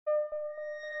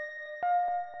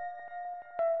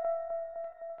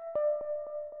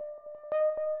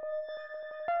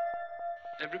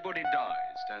Everybody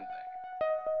dies, don't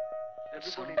they?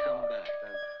 Everybody come back,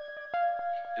 don't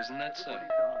they? Isn't that so?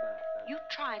 You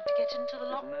tried to get into the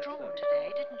locked drawer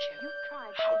today, didn't you?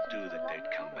 How do the dead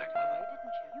come back, Mother?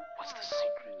 What's the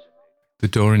secret? The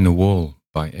Door in the Wall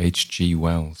by H.G.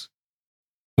 Wells.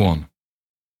 1.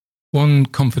 One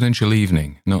confidential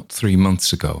evening, not 3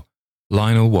 months ago,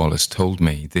 Lionel Wallace told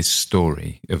me this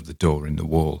story of the door in the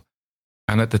wall,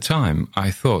 and at the time I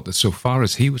thought that so far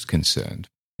as he was concerned,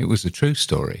 it was a true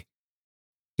story.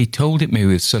 He told it me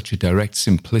with such a direct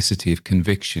simplicity of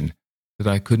conviction that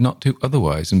I could not do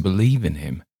otherwise than believe in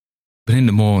him. But in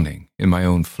the morning, in my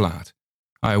own flat,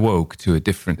 I awoke to a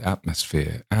different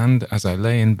atmosphere, and as I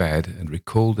lay in bed and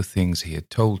recalled the things he had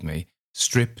told me,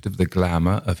 stripped of the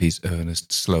glamour of his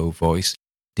earnest, slow voice,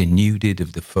 denuded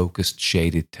of the focused,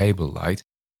 shaded table light,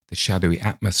 the shadowy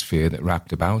atmosphere that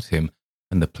wrapped about him,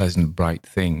 and the pleasant, bright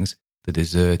things, the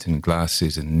dessert and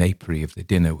glasses and napery of the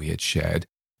dinner we had shared,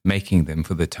 making them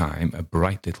for the time a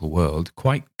bright little world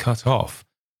quite cut off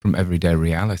from everyday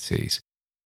realities,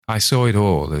 I saw it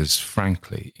all as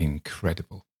frankly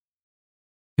incredible.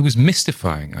 It was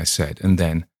mystifying, I said, and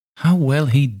then, how well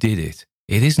he did it.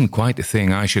 It isn't quite the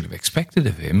thing I should have expected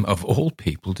of him, of all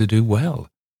people, to do well.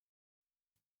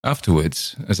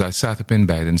 Afterwards, as I sat up in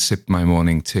bed and sipped my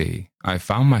morning tea, I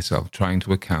found myself trying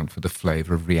to account for the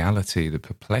flavour of reality that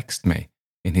perplexed me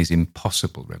in his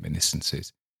impossible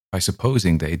reminiscences, by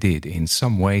supposing they did in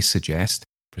some way suggest,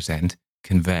 present,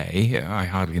 convey, I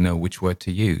hardly know which word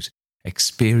to use,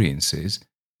 experiences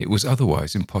it was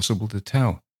otherwise impossible to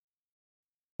tell.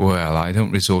 Well, I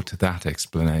don't resort to that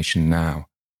explanation now.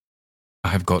 I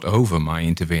have got over my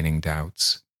intervening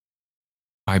doubts.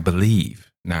 I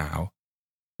believe now,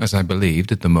 as I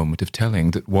believed at the moment of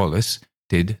telling, that Wallace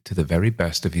did to the very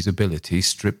best of his ability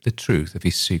strip the truth of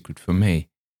his secret from me.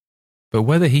 But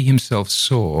whether he himself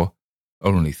saw,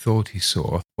 or only thought he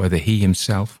saw, whether he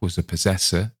himself was the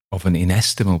possessor of an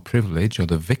inestimable privilege or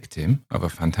the victim of a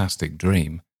fantastic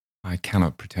dream, I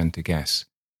cannot pretend to guess.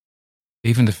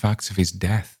 Even the facts of his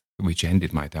death, which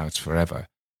ended my doubts forever,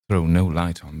 throw no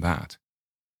light on that.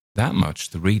 That much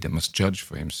the reader must judge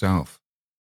for himself.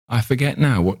 I forget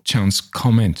now what chance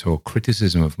comment or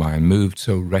criticism of mine moved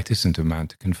so reticent a man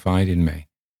to confide in me.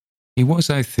 He was,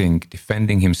 I think,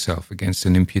 defending himself against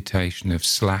an imputation of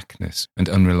slackness and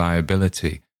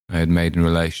unreliability I had made in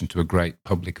relation to a great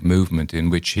public movement in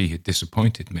which he had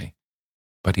disappointed me.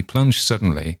 But he plunged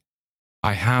suddenly.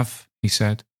 "I have," he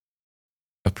said,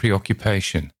 "a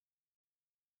preoccupation.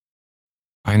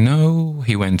 I know,"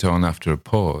 he went on after a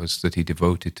pause that he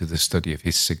devoted to the study of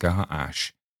his cigar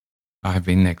ash, "I have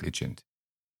been negligent.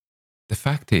 The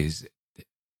fact is,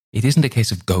 it isn't a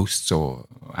case of ghosts or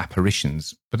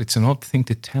apparitions, but it's an odd thing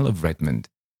to tell of Redmond.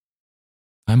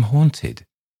 I am haunted.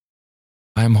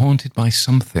 I am haunted by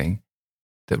something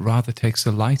that rather takes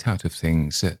the light out of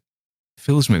things, that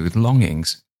fills me with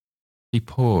longings." He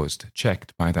paused,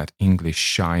 checked by that English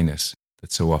shyness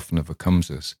that so often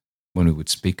overcomes us when we would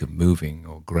speak of moving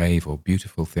or grave or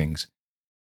beautiful things.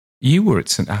 "You were at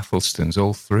St. Athelstan's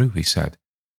all through," he said,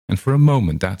 and for a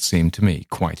moment that seemed to me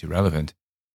quite irrelevant.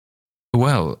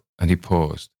 "Well," and he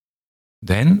paused.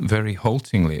 Then, very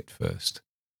haltingly at first,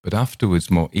 but afterwards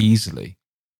more easily,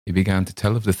 he began to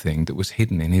tell of the thing that was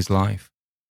hidden in his life,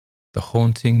 the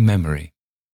haunting memory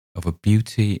of a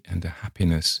beauty and a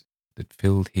happiness that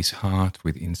filled his heart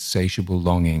with insatiable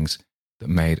longings that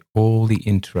made all the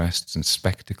interests and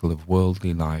spectacle of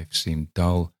worldly life seem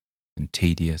dull and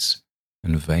tedious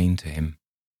and vain to him.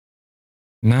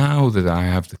 Now that I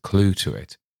have the clue to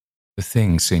it, the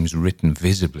thing seems written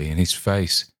visibly in his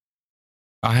face.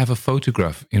 I have a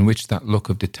photograph in which that look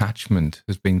of detachment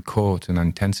has been caught and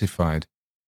intensified.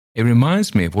 It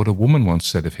reminds me of what a woman once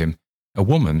said of him, a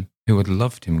woman who had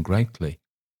loved him greatly.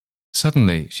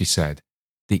 "Suddenly," she said,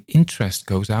 "the interest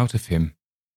goes out of him.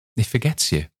 He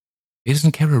forgets you. He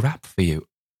doesn't care a rap for you,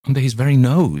 under his very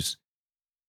nose."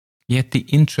 Yet the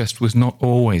interest was not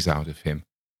always out of him,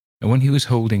 and when he was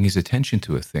holding his attention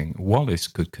to a thing, Wallace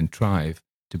could contrive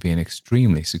to be an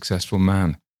extremely successful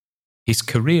man. His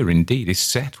career, indeed, is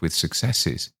set with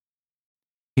successes.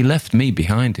 He left me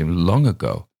behind him long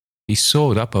ago. He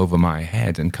soared up over my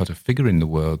head and cut a figure in the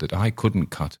world that I couldn't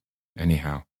cut,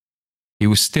 anyhow. He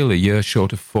was still a year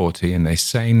short of 40, and they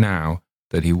say now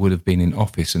that he would have been in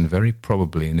office and very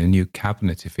probably in a new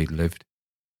cabinet if he'd lived.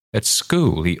 At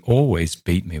school, he always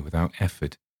beat me without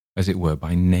effort, as it were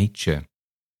by nature.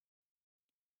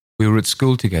 We were at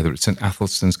school together at St.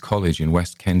 Athelstan's College in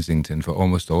West Kensington for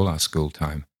almost all our school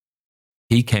time.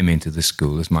 He came into the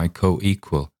school as my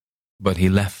co-equal, but he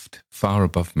left far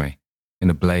above me, in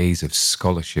a blaze of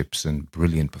scholarships and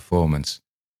brilliant performance.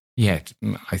 Yet,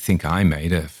 I think I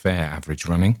made a fair average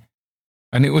running.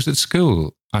 And it was at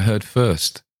school I heard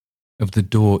first of the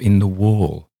door in the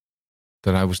wall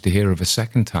that I was to hear of a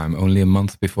second time only a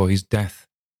month before his death.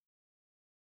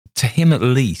 To him, at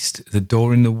least, the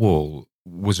door in the wall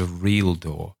was a real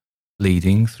door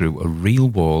leading through a real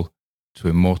wall to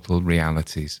immortal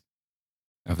realities.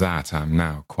 Of that I'm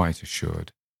now quite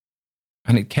assured.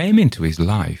 And it came into his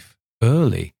life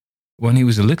early, when he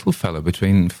was a little fellow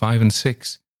between 5 and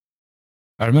 6.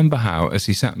 I remember how, as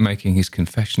he sat making his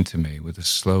confession to me with a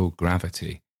slow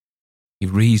gravity, he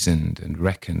reasoned and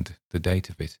reckoned the date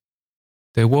of it.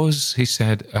 There was, he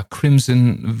said, a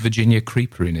crimson Virginia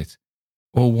creeper in it,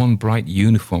 all one bright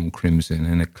uniform crimson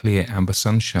in a clear amber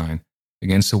sunshine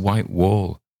against a white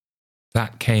wall.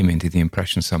 That came into the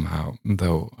impression somehow,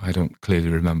 though I don't clearly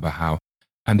remember how.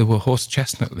 And there were horse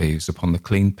chestnut leaves upon the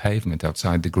clean pavement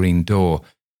outside the green door.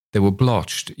 They were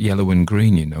blotched, yellow and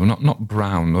green, you know, not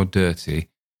brown nor dirty,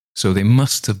 so they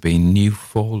must have been new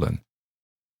fallen.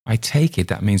 I take it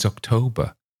that means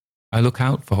October. I look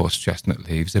out for horse chestnut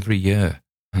leaves every year,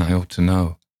 and I ought to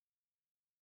know.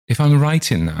 If I'm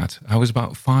right in that, I was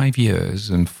about 5 years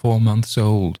and 4 months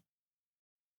old.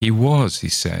 He was, he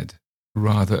said,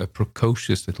 rather a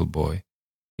precocious little boy.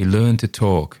 He learned to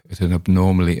talk at an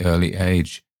abnormally early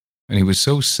age, and he was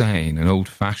so sane and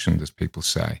old-fashioned, as people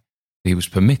say, that he was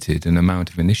permitted an amount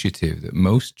of initiative that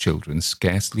most children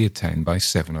scarcely attain by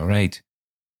 7 or 8.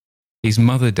 His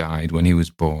mother died when he was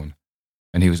born,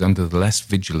 and he was under the less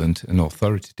vigilant and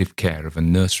authoritative care of a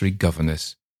nursery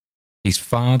governess. His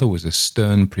father was a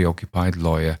stern, preoccupied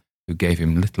lawyer who gave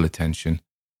him little attention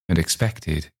and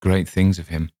expected great things of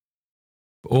him.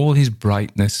 For all his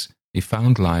brightness, he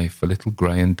found life a little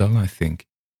grey and dull, I think,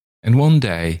 and one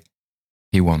day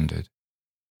he wandered.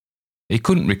 He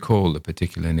couldn't recall the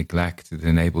particular neglect that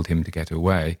enabled him to get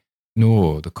away,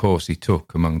 nor the course he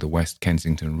took among the West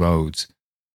Kensington roads.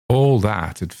 All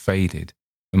that had faded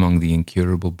among the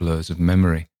incurable blurs of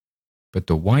memory, but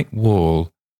the white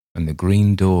wall and the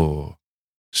green door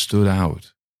stood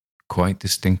out quite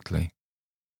distinctly.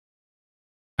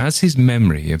 As his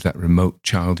memory of that remote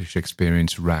childish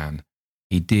experience ran,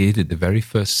 he did, at the very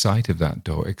first sight of that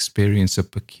door, experience a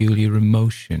peculiar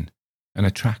emotion, an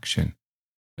attraction,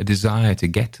 a desire to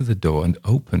get to the door and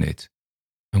open it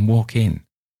and walk in.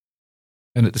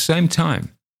 And at the same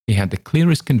time, he had the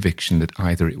clearest conviction that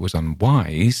either it was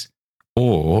unwise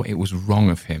or it was wrong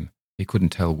of him, he couldn't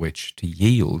tell which, to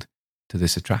yield to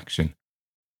this attraction.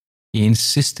 He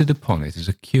insisted upon it as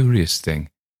a curious thing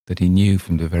that he knew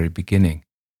from the very beginning,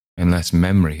 unless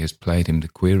memory has played him the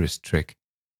queerest trick,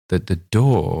 that the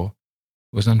door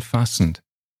was unfastened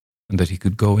and that he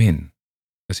could go in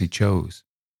as he chose.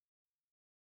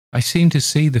 I seemed to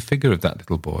see the figure of that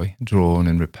little boy, drawn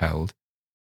and repelled,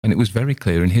 and it was very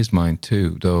clear in his mind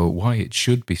too, though why it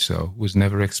should be so was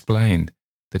never explained,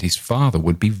 that his father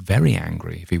would be very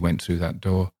angry if he went through that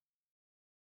door.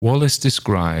 Wallace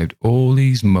described all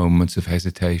these moments of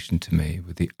hesitation to me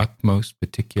with the utmost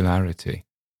particularity.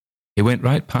 He went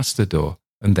right past the door,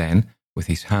 and then, with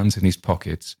his hands in his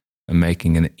pockets and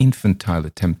making an infantile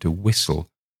attempt to whistle,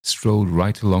 strolled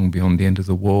right along beyond the end of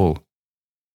the wall.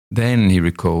 Then he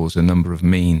recalls a number of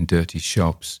mean, dirty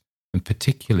shops, and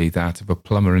particularly that of a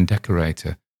plumber and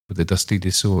decorator, with a dusty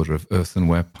disorder of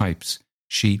earthenware pipes,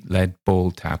 sheet-lead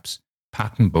ball taps,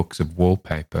 pattern books of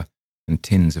wallpaper, and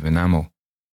tins of enamel.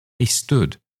 He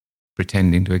stood,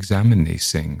 pretending to examine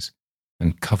these things,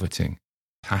 and coveting,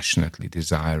 passionately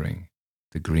desiring,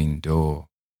 the green door.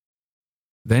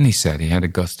 Then he said he had a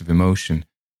gust of emotion.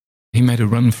 He made a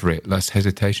run for it, lest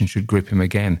hesitation should grip him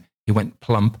again. He went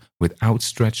plump, with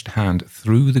outstretched hand,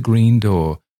 through the green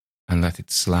door, and let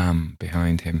it slam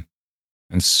behind him.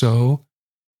 And so,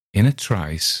 in a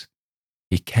trice,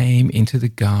 he came into the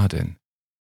garden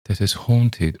that has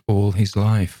haunted all his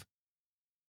life.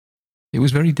 It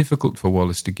was very difficult for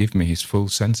Wallace to give me his full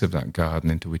sense of that garden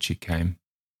into which he came.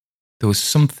 There was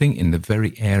something in the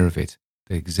very air of it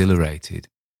that exhilarated,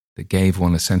 that gave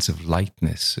one a sense of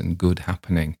lightness and good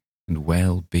happening and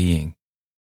well-being.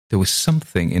 There was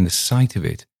something in the sight of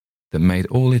it that made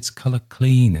all its colour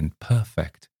clean and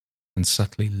perfect and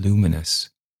subtly luminous.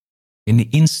 In the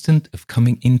instant of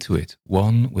coming into it,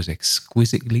 one was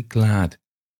exquisitely glad,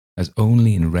 as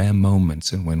only in rare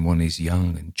moments and when one is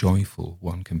young and joyful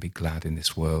one can be glad in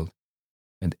this world,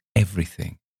 and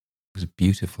everything was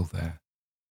beautiful there.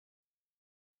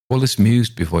 Wallace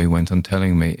mused before he went on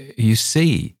telling me. You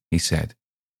see, he said,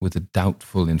 with the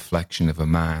doubtful inflection of a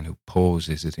man who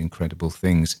pauses at incredible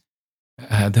things,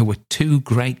 there were 2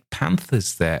 great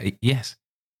panthers there, yes,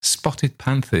 spotted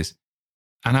panthers,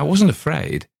 and I wasn't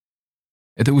afraid.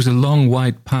 There was a long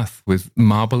wide path with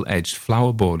marble-edged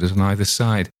flower borders on either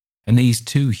side, and these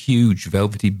two huge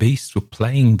velvety beasts were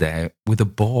playing there with a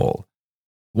ball.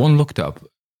 One looked up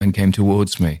and came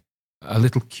towards me, a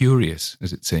little curious,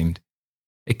 as it seemed.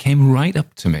 It came right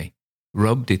up to me,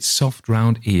 rubbed its soft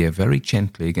round ear very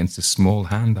gently against a small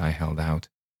hand I held out,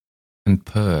 and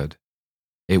purred.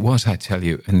 It was, I tell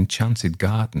you, an enchanted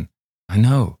garden. I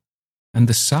know. And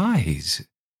the size!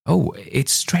 Oh, it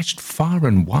stretched far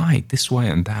and wide, this way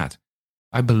and that.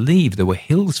 I believe there were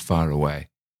hills far away.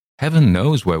 Heaven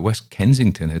knows where West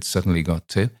Kensington had suddenly got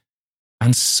to.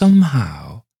 And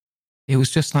somehow, it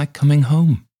was just like coming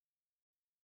home.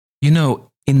 You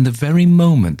know, in the very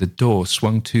moment the door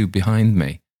swung to behind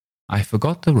me, I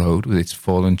forgot the road with its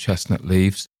fallen chestnut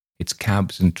leaves, its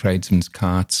cabs and tradesmen's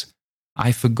carts.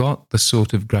 I forgot the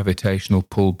sort of gravitational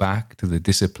pull back to the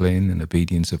discipline and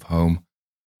obedience of home.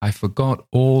 I forgot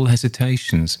all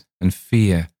hesitations and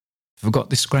fear, forgot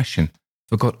discretion,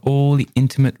 forgot all the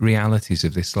intimate realities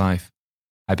of this life.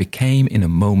 I became in a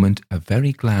moment a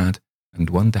very glad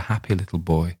and wonder-happy little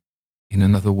boy in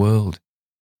another world.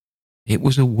 It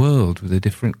was a world with a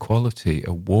different quality,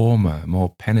 a warmer,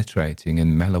 more penetrating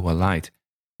and mellower light,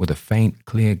 with a faint,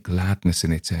 clear gladness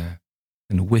in its air,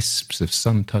 and wisps of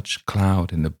sun-touched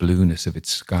cloud in the blueness of its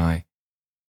sky.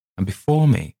 And before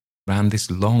me ran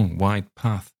this long, wide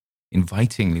path,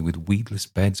 invitingly with weedless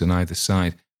beds on either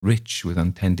side, rich with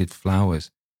untended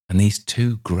flowers, and these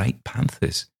two great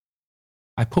panthers.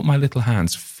 I put my little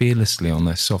hands fearlessly on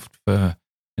their soft fur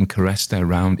and caressed their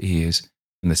round ears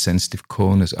and the sensitive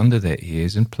corners under their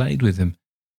ears and played with them,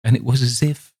 and it was as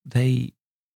if they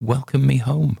welcomed me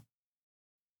home.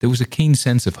 There was a keen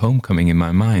sense of homecoming in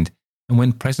my mind, and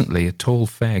when presently a tall,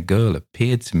 fair girl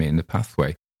appeared to me in the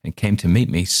pathway and came to meet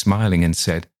me, smiling, and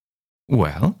said,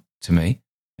 "Well," to me,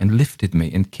 and lifted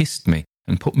me and kissed me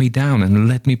and put me down and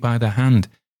led me by the hand,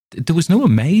 there was no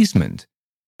amazement,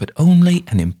 but only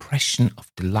an impression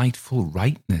of delightful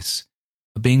rightness,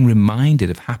 of being reminded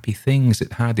of happy things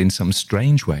that had, in some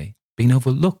strange way, been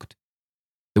overlooked.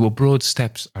 There were broad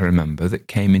steps, I remember, that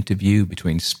came into view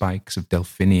between spikes of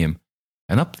delphinium,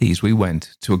 and up these we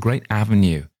went to a great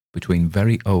avenue between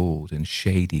very old and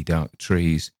shady dark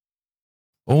trees.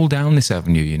 All down this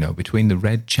avenue, you know, between the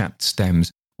red chapped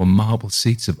stems, were marble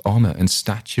seats of honour and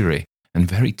statuary, and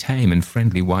very tame and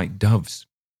friendly white doves.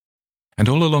 And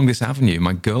all along this avenue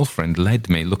my girlfriend led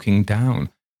me, looking down.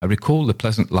 I recall the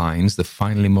pleasant lines, the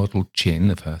finely modelled chin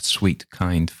of her sweet,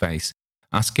 kind face,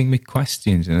 asking me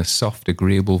questions in a soft,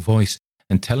 agreeable voice,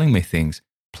 and telling me things,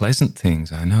 pleasant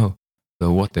things, I know,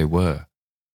 though what they were,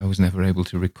 I was never able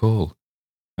to recall.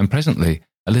 And presently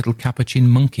a little capuchin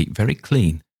monkey, very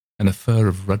clean, and a fur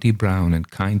of ruddy brown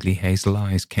and kindly hazel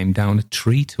eyes, came down a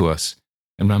tree to us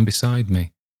and ran beside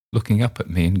me, looking up at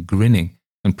me and grinning,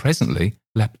 and presently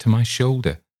leapt to my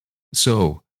shoulder.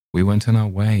 So we went on our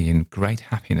way in great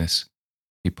happiness.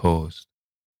 He paused.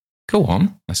 "Go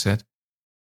on," I said.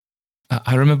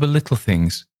 I remember little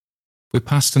things. We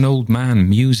passed an old man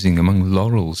musing among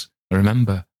laurels, I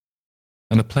remember,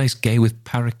 and a place gay with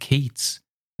parakeets,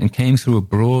 and came through a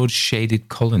broad shaded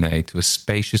colonnade to a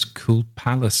spacious cool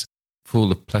palace,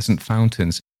 full of pleasant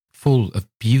fountains, full of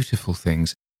beautiful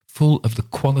things, full of the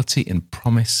quality and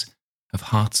promise of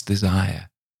heart's desire.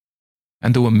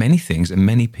 And there were many things and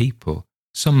many people,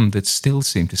 some that still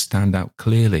seemed to stand out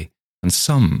clearly, and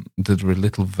some that were a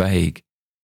little vague.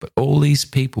 But all these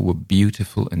people were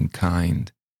beautiful and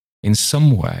kind. In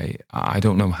some way, I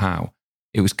don't know how,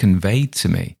 it was conveyed to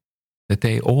me that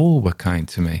they all were kind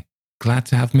to me, glad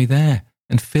to have me there,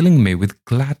 and filling me with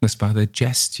gladness by their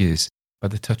gestures, by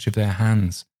the touch of their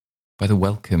hands, by the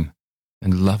welcome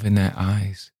and love in their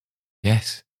eyes.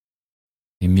 Yes.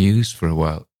 He mused for a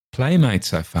while.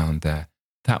 Playmates I found there.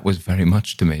 That was very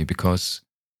much to me, because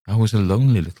I was a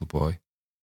lonely little boy.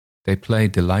 They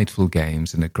played delightful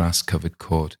games in a grass-covered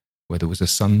court where there was a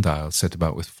sundial set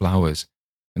about with flowers,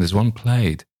 and as one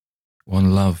played,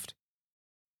 one loved.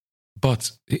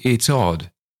 But it's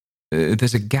odd.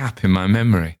 There's a gap in my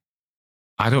memory.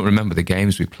 I don't remember the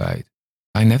games we played.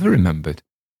 I never remembered.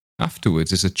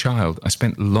 Afterwards, as a child, I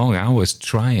spent long hours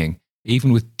trying,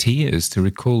 even with tears, to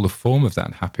recall the form of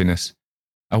that happiness.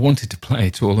 I wanted to play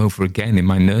it all over again in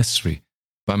my nursery,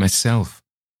 by myself.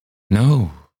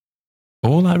 No.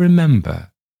 All I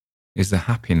remember is the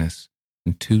happiness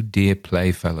and two dear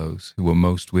playfellows who were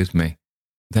most with me.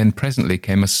 Then presently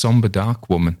came a sombre dark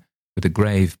woman with a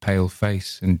grave pale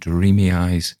face and dreamy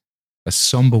eyes, a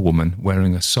sombre woman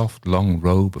wearing a soft long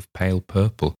robe of pale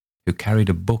purple, who carried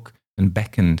a book and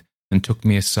beckoned and took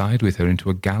me aside with her into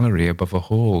a gallery above a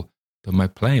hall, though my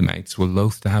playmates were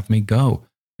loath to have me go,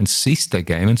 and ceased their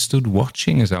game and stood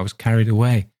watching as I was carried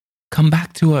away. "Come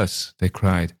back to us," they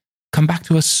cried. "Come back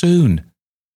to us soon."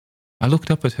 I looked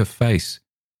up at her face,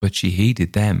 but she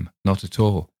heeded them not at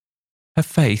all. Her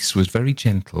face was very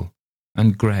gentle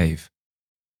and grave.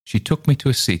 She took me to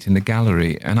a seat in the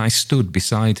gallery, and I stood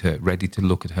beside her, ready to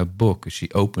look at her book as she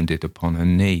opened it upon her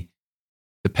knee.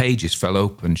 The pages fell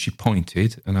open, she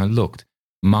pointed, and I looked,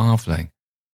 marvelling,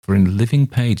 for in the living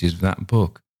pages of that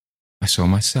book I saw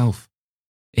myself.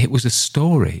 It was a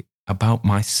story about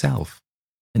myself,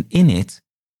 and in it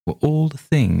were all the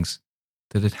things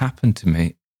that had happened to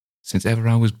me since ever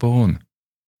I was born.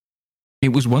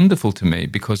 It was wonderful to me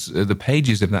because the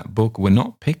pages of that book were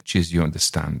not pictures, you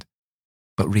understand,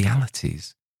 but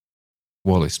realities.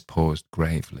 Wallace paused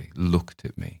gravely, looked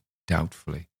at me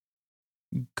doubtfully.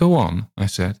 "Go on," I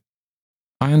said.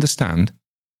 "I understand."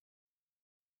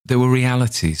 There were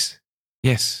realities.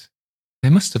 Yes,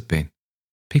 there must have been.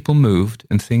 People moved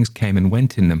and things came and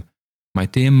went in them. My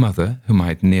dear mother, whom I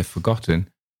had near forgotten,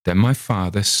 then my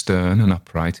father, stern and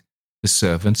upright, the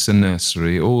servants, the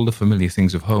nursery, all the familiar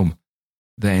things of home.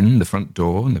 Then the front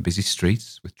door and the busy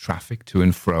streets, with traffic to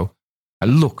and fro. I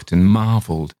looked and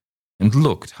marvelled, and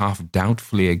looked half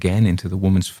doubtfully again into the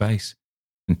woman's face,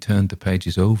 and turned the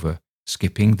pages over,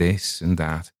 skipping this and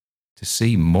that, to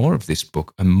see more of this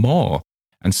book and more.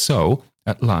 And so,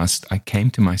 at last, I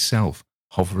came to myself,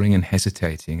 hovering and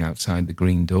hesitating outside the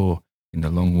green door in the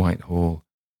long white hall,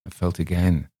 and felt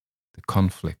again the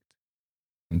conflict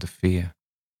and the fear.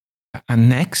 "And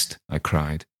next," I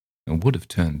cried, and would have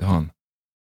turned on.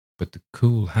 But the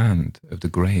cool hand of the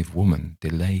grave woman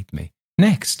delayed me.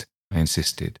 "Next," I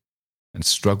insisted, and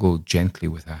struggled gently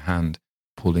with her hand,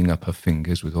 pulling up her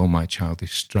fingers with all my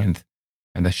childish strength.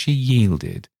 And as she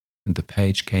yielded, and the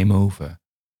page came over,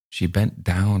 she bent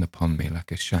down upon me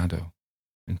like a shadow,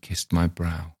 and kissed my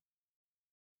brow.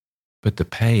 But the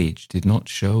page did not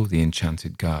show the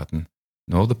enchanted garden,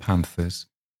 nor the panthers,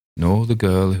 nor the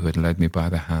girl who had led me by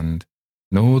the hand,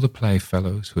 nor the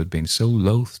playfellows who had been so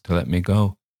loath to let me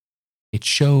go. It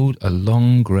showed a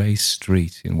long grey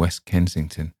street in West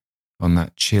Kensington on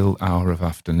that chill hour of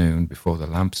afternoon before the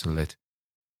lamps are lit,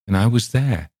 and I was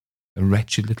there, a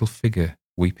wretched little figure,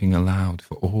 weeping aloud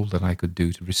for all that I could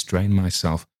do to restrain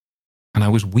myself, and I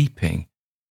was weeping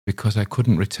because I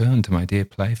couldn't return to my dear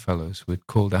playfellows who had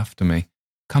called after me,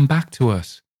 "Come back to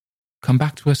us! Come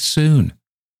back to us soon!"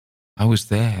 I was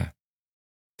there.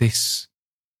 This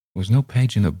was no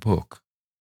page in a book,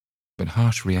 but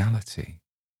harsh reality.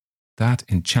 That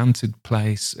enchanted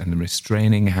place and the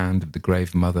restraining hand of the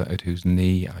grave mother at whose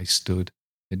knee I stood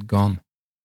had gone.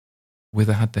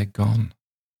 Whither had they gone?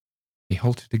 He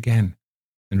halted again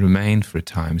and remained for a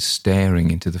time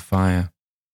staring into the fire.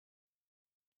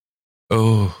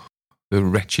 "Oh, the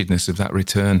wretchedness of that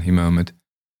return," he murmured.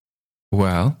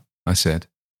 "Well," I said,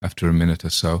 after a minute or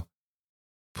so,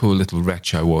 "poor little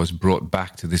wretch I was, brought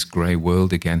back to this grey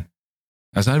world again.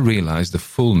 As I realised the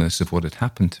fullness of what had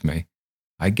happened to me,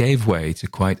 I gave way to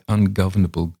quite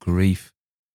ungovernable grief,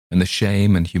 and the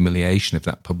shame and humiliation of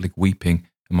that public weeping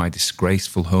and my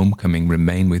disgraceful homecoming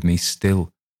remain with me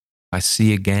still. I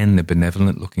see again the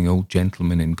benevolent-looking old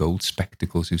gentleman in gold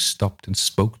spectacles who stopped and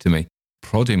spoke to me,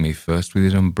 prodding me first with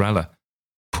his umbrella.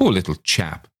 'Poor little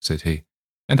chap,' said he,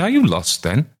 'and are you lost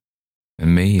then?'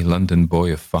 And me, a London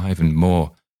boy of 5 and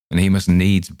more, and he must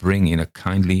needs bring in a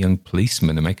kindly young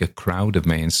policeman and make a crowd of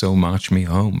me and so march me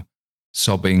home.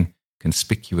 Sobbing,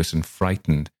 conspicuous and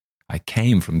frightened, I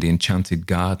came from the enchanted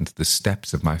garden to the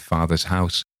steps of my father's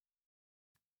house.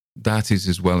 That is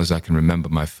as well as I can remember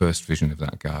my first vision of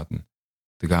that garden,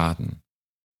 the garden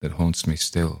that haunts me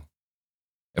still.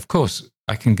 Of course,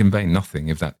 I can convey nothing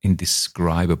of that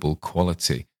indescribable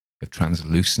quality of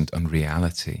translucent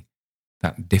unreality,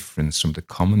 that difference from the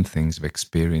common things of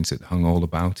experience that hung all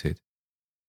about it.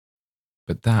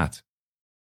 But that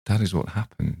is what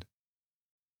happened.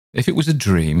 If it was a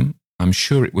dream, I'm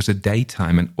sure it was a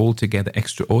daytime and altogether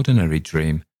extraordinary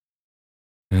dream.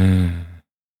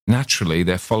 Naturally,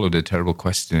 there followed a terrible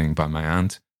questioning by my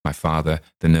aunt, my father,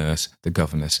 the nurse, the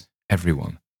governess,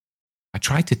 everyone. I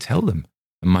tried to tell them,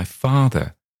 and my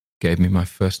father gave me my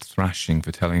first thrashing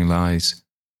for telling lies.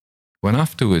 When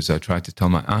afterwards I tried to tell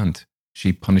my aunt,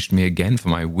 she punished me again for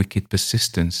my wicked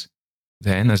persistence.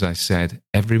 Then, as I said,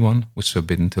 everyone was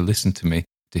forbidden to listen to me,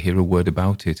 to hear a word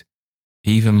about it.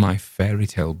 Even my fairy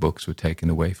tale books were taken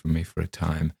away from me for a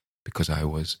time because I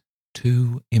was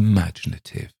too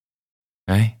imaginative.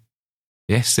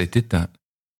 Yes, they did that.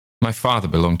 My father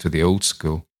belonged to the old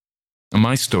school, and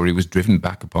my story was driven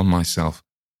back upon myself.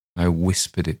 I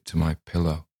whispered it to my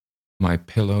pillow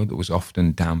that was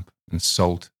often damp and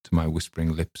salt to my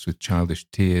whispering lips with childish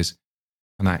tears.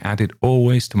 and I added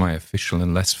always to my official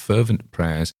and less fervent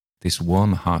prayers this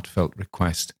one heartfelt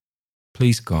request.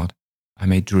 Please, God, I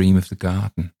may dream of the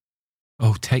garden.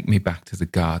 Oh, take me back to the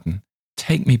garden.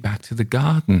 Take me back to the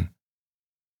garden.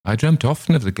 I dreamt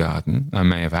often of the garden. I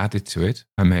may have added to it.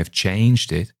 I may have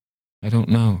changed it. I don't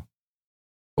know.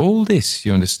 All this,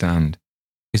 you understand,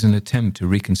 is an attempt to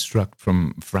reconstruct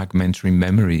from fragmentary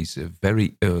memories of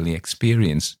very early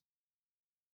experience.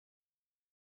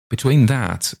 Between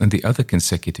that and the other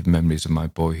consecutive memories of my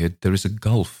boyhood, there is a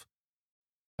gulf.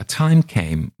 A time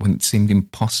came when it seemed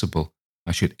impossible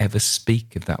I should ever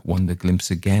speak of that wonder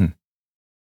glimpse again.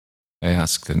 I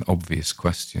asked an obvious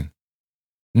question.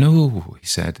 No, he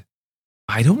said.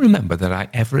 I don't remember that I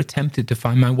ever attempted to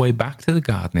find my way back to the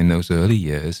garden in those early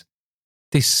years.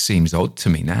 This seems odd to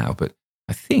me now, but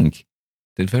I think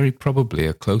that very probably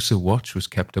a closer watch was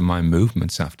kept on my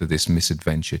movements after this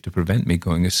misadventure to prevent me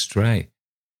going astray.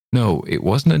 No, it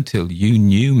wasn't until you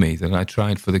knew me that I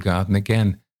tried for the garden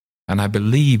again, and I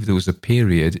believe there was a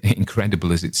period,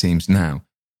 incredible as it seems now,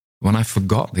 when I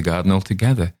forgot the garden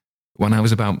altogether. When I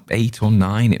was about 8 or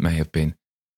 9, it may have been.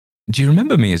 Do you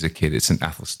remember me as a kid at St.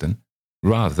 Athelstan?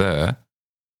 Rather.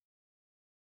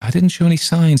 I didn't show any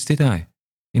signs, did I,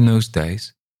 in those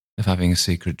days, of having a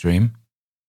secret dream?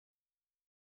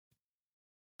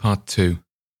 Part 2.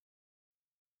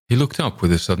 He looked up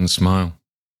with a sudden smile.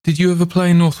 Did you ever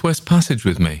play Northwest Passage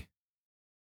with me?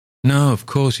 No, of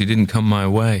course you didn't come my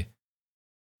way.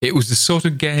 It was the sort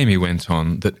of game, he went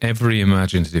on, that every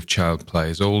imaginative child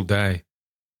plays all day.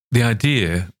 The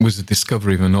idea was the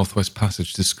discovery of a Northwest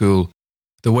Passage to school.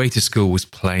 The way to school was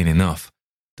plain enough.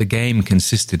 The game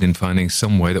consisted in finding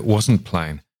some way that wasn't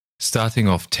plain, starting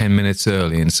off 10 minutes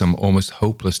early in some almost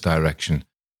hopeless direction,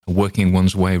 and working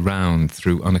one's way round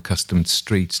through unaccustomed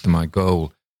streets to my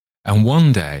goal. And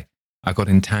one day, I got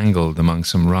entangled among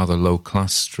some rather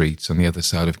low-class streets on the other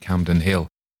side of Camden Hill,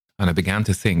 and I began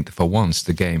to think that for once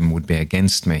the game would be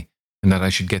against me, and that I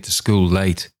should get to school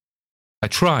late. I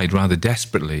tried rather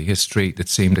desperately a street that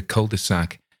seemed a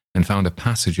cul-de-sac and found a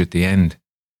passage at the end.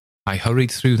 I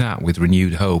hurried through that with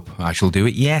renewed hope. I shall do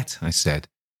it yet, I said,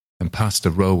 and passed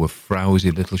a row of frowsy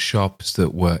little shops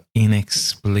that were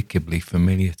inexplicably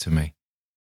familiar to me.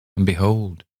 And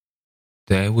behold,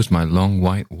 there was my long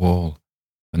white wall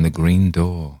and the green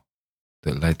door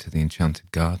that led to the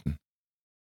enchanted garden.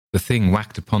 The thing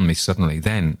whacked upon me suddenly.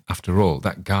 Then, after all,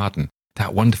 that garden,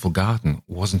 that wonderful garden,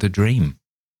 wasn't a dream.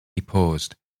 He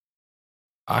paused.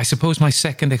 I suppose my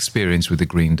second experience with the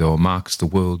green door marks the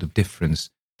world of difference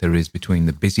there is between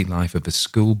the busy life of a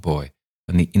schoolboy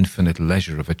and the infinite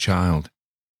leisure of a child.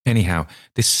 Anyhow,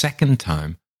 this second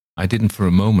time, I didn't for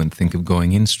a moment think of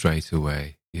going in straight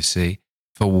away. You see,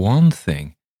 for one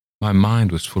thing, my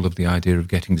mind was full of the idea of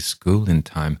getting to school in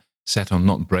time, set on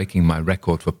not breaking my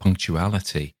record for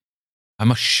punctuality. I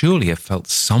must surely have felt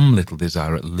some little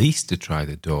desire at least to try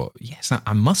the door. Yes,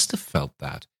 I must have felt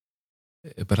that.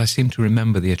 But I seem to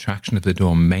remember the attraction of the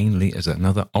door mainly as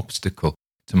another obstacle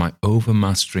to my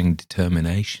overmastering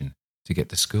determination to get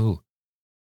to school.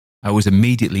 I was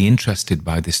immediately interested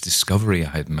by this discovery I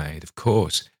had made, of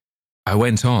course. I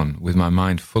went on, with my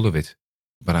mind full of it,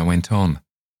 but I went on.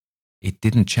 It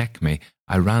didn't check me.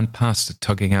 I ran past,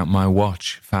 tugging out my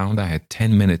watch, found I had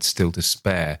 10 minutes still to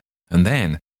spare, and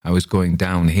then I was going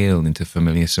downhill into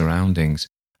familiar surroundings.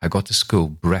 I got to school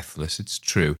breathless, it's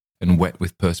true, and wet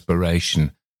with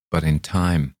perspiration, but in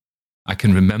time. I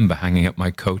can remember hanging up my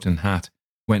coat and hat,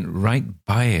 went right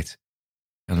by it,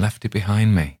 and left it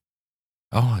behind me.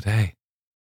 Odd, eh?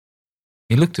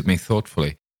 He looked at me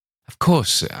thoughtfully. Of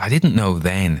course, I didn't know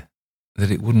then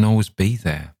that it wouldn't always be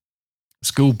there.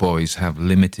 Schoolboys have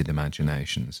limited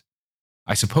imaginations.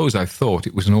 I suppose I thought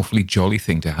it was an awfully jolly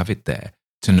thing to have it there,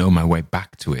 to know my way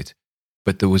back to it,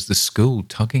 but there was the school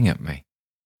tugging at me.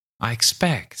 I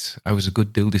expect I was a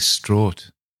good deal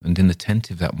distraught and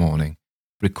inattentive that morning,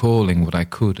 recalling what I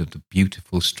could of the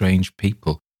beautiful, strange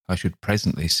people I should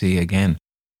presently see again.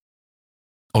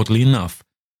 Oddly enough,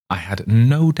 I had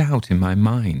no doubt in my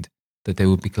mind that they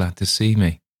would be glad to see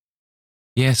me.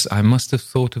 Yes, I must have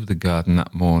thought of the garden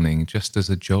that morning just as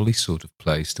a jolly sort of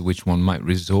place to which one might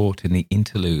resort in the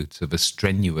interludes of a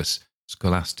strenuous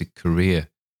scholastic career.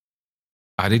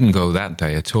 I didn't go that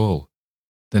day at all.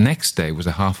 The next day was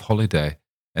a half-holiday,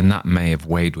 and that may have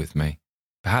weighed with me.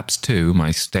 Perhaps, too,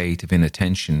 my state of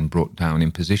inattention brought down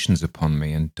impositions upon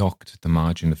me and docked the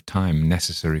margin of time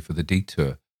necessary for the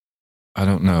detour. I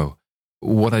don't know.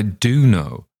 What I do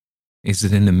know is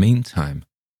that in the meantime,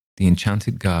 the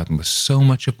enchanted garden was so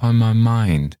much upon my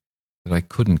mind that I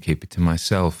couldn't keep it to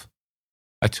myself.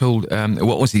 I told,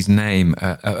 what was his name,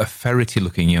 a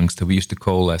ferrety-looking youngster we used to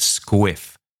call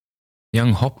Squiff.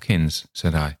 Young Hopkins,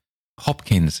 said I.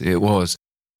 Hopkins, it was.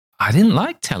 I didn't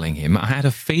like telling him. I had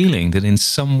a feeling that in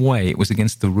some way it was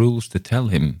against the rules to tell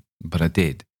him, but I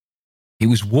did. He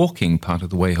was walking part of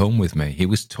the way home with me. He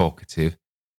was talkative,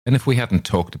 and if we hadn't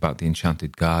talked about the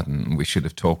enchanted garden, we should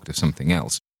have talked of something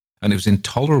else, and it was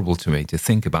intolerable to me to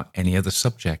think about any other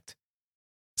subject.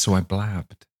 So I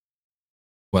blabbed.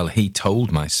 Well, he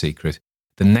told my secret.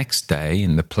 The next day,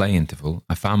 in the play interval,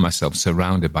 I found myself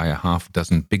surrounded by a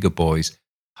half-dozen bigger boys,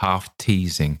 half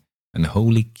teasing and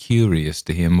wholly curious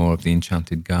to hear more of the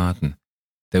enchanted garden.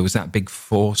 There was that big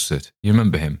Fawcett, you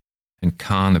remember him, and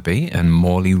Carnaby and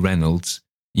Morley Reynolds.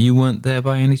 You weren't there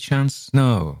by any chance?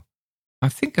 No. I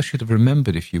think I should have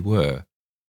remembered if you were.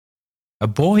 A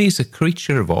boy is a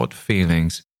creature of odd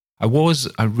feelings.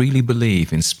 I really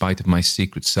believe, in spite of my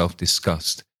secret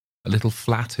self-disgust, a little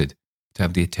flattered to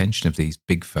have the attention of these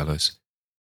big fellows.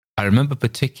 I remember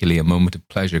particularly a moment of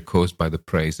pleasure caused by the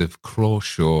praise of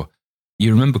Crawshaw.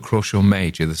 You remember Crawshaw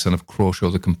Major, the son of Crawshaw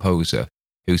the composer,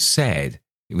 who said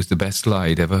it was the best lie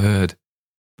he'd ever heard.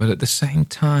 But at the same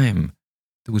time,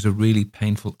 there was a really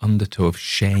painful undertow of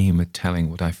shame at telling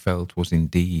what I felt was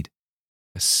indeed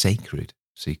a sacred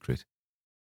secret.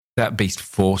 That beast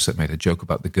Fawcett made a joke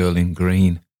about the girl in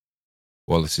green.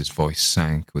 Wallace's voice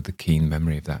sank with the keen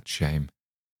memory of that shame.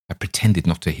 I pretended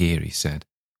not to hear, he said.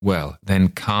 Well, then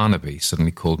Carnaby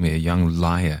suddenly called me a young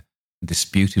liar and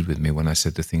disputed with me when I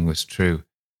said the thing was true.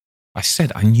 I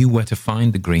said I knew where to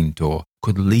find the green door,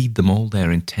 could lead them all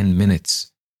there in 10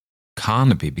 minutes.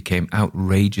 Carnaby became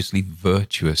outrageously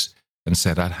virtuous and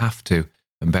said I'd have to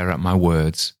and bear out my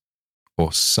words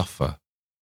or suffer.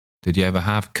 Did you ever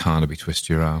have Carnaby twist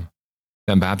your arm?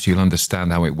 Then perhaps you'll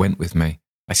understand how it went with me.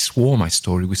 I swore my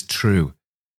story was true.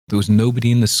 There was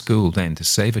nobody in the school then to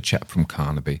save a chap from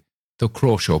Carnaby, though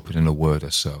Crawshaw put in a word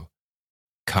or so.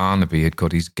 Carnaby had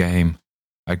got his game.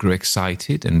 I grew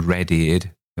excited and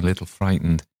red-eared, a little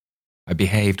frightened. I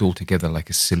behaved altogether like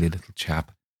a silly little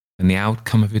chap, and the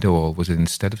outcome of it all was that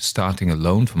instead of starting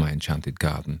alone for my enchanted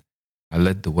garden, I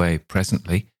led the way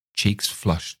presently, cheeks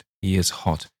flushed, ears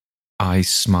hot, eyes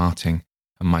smarting,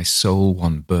 and my soul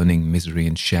one burning misery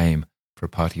and shame for a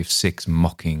party of 6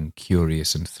 mocking,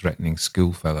 curious, and threatening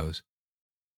schoolfellows.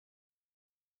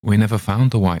 We never found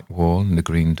the white wall and the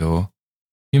green door.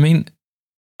 You mean?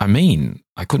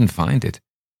 I couldn't find it.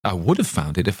 I would have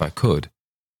found it if I could.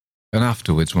 And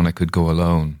afterwards, when I could go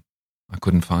alone, I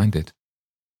couldn't find it.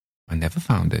 I never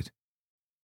found it.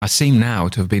 I seem now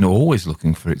to have been always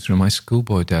looking for it through my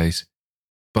schoolboy days.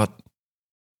 But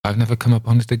I've never come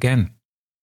upon it again.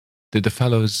 Did the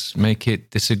fellows make it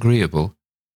disagreeable?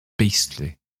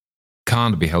 Beastly.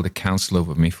 Carnaby held a council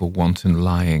over me for wanton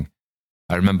lying.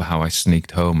 I remember how I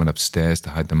sneaked home and upstairs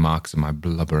to hide the marks of my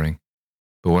blubbering.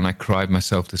 But when I cried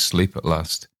myself to sleep at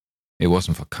last, it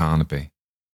wasn't for Carnaby,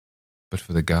 but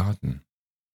for the garden,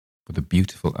 for the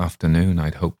beautiful afternoon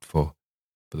I'd hoped for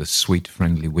the sweet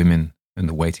friendly women and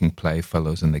the waiting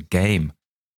playfellows and the game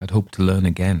I'd hoped to learn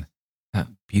again, that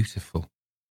beautiful,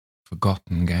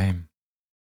 forgotten game.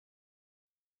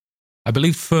 I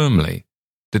believe firmly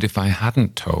that if I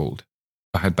hadn't told,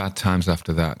 I had bad times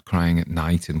after that, crying at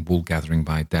night and wool gathering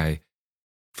by day.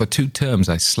 For 2 terms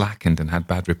I slackened and had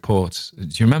bad reports. Do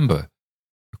you remember?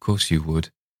 Of course you would.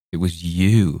 It was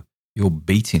you, your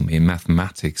beating me in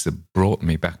mathematics, that brought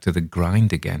me back to the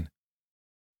grind again.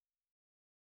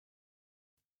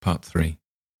 Part 3.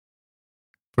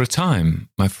 For a time,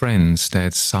 my friend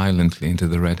stared silently into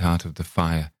the red heart of the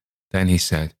fire. Then he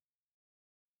said,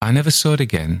 I never saw it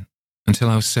again until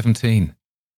I was 17.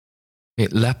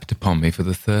 It leapt upon me for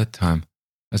the 3rd time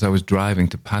as I was driving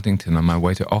to Paddington on my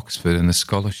way to Oxford in a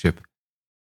scholarship.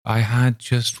 I had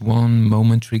just one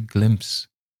momentary glimpse.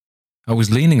 I was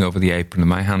leaning over the apron of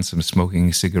my hansom smoking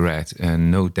a cigarette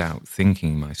and no doubt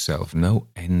thinking myself no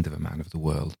end of a man of the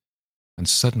world. And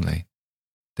suddenly,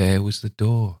 there was the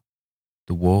door,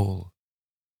 the wall,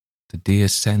 the dear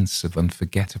sense of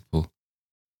unforgettable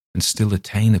and still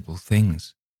attainable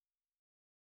things.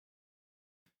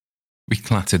 We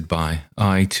clattered by,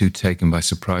 I too taken by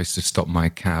surprise to stop my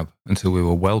cab until we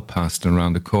were well past and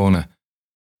round the corner.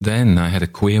 Then I had a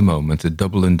queer moment, a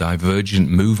double and divergent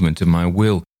movement of my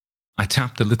will. I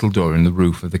tapped the little door in the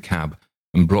roof of the cab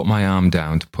and brought my arm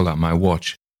down to pull out my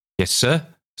watch. Yes, sir,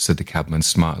 said the cabman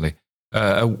smartly.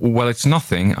 Well, it's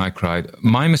nothing, I cried.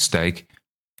 My mistake.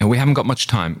 We haven't got much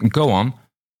time. Go on.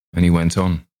 And he went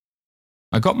on.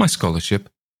 I got my scholarship,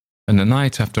 and the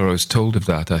night after I was told of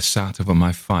that, I sat over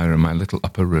my fire in my little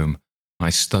upper room, my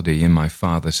study in my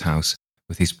father's house,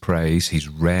 with his praise, his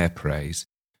rare praise,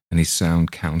 and his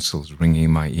sound counsels ringing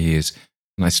in my ears,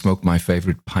 and I smoked my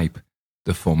favourite pipe,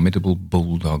 the formidable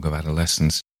bulldog of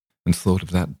adolescence, and thought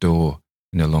of that door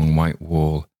in a long white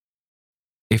wall.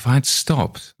 If I'd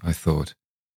stopped, I thought,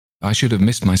 I should have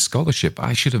missed my scholarship.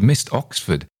 I should have missed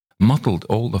Oxford, muddled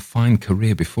all the fine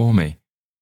career before me.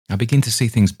 I begin to see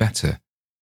things better.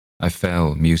 I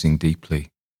fell, musing deeply,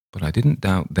 but I didn't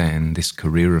doubt then this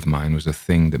career of mine was a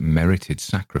thing that merited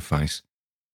sacrifice.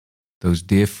 Those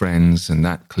dear friends and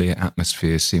that clear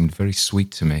atmosphere seemed very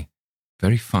sweet to me,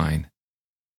 very fine,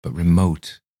 but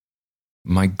remote.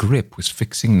 My grip was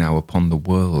fixing now upon the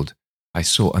world. I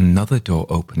saw another door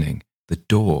opening, the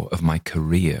door of my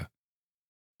career.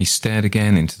 He stared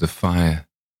again into the fire.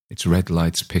 Its red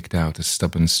lights picked out a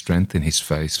stubborn strength in his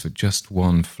face for just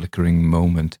one flickering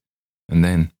moment, and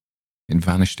then it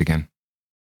vanished again.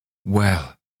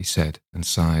 Well, he said and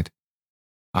sighed,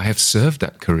 I have served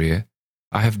that career.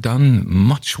 I have done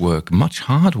much work, much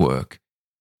hard work.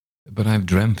 But I have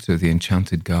dreamt of the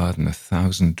enchanted garden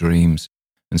 1,000 dreams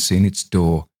and seen its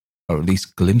door, or at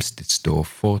least glimpsed its door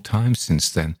 4 times since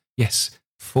then. Yes,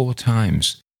 4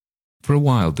 times. For a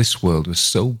while this world was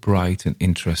so bright and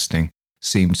interesting,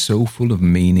 seemed so full of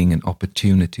meaning and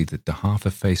opportunity that the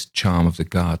half-effaced charm of the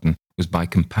garden was by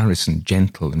comparison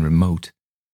gentle and remote.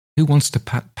 Who wants to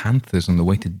pat panthers on the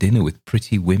way to dinner with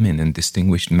pretty women and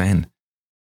distinguished men?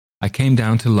 I came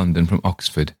down to London from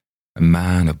Oxford, a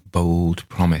man of bold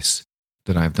promise,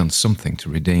 that I have done something to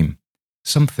redeem.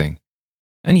 Something.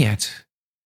 And yet,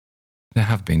 there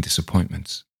have been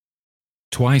disappointments.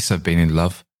 Twice I've been in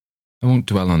love. I won't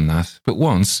dwell on that, but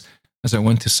once, as I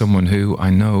went to someone who, I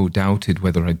know, doubted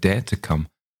whether I dared to come,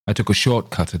 I took a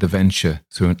shortcut at a venture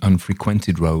through an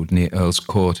unfrequented road near Earl's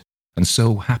Court, and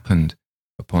so happened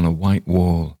upon a white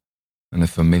wall and a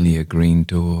familiar green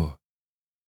door.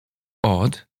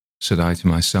 Odd, said I to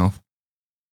myself,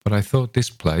 but I thought this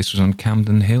place was on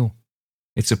Camden Hill.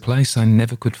 It's a place I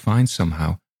never could find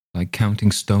somehow, like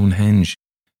counting Stonehenge,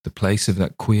 the place of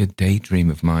that queer daydream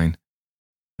of mine.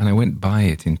 And I went by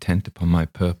it intent upon my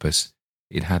purpose.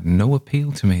 It had no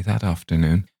appeal to me that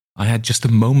afternoon. I had just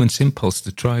a moment's impulse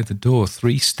to try the door.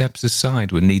 3 steps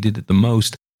aside were needed at the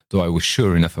most, though I was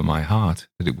sure enough in my heart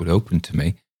that it would open to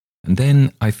me. And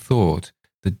then I thought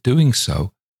that doing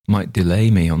so might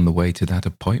delay me on the way to that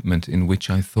appointment in which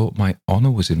I thought my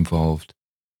honour was involved.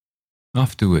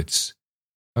 Afterwards,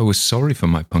 I was sorry for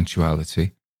my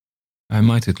punctuality. I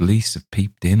might at least have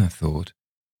peeped in, I thought,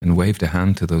 and waved a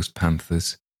hand to those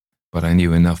panthers, but I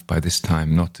knew enough by this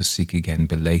time not to seek again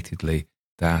belatedly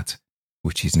that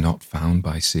which is not found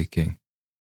by seeking.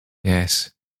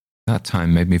 Yes, that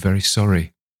time made me very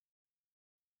sorry.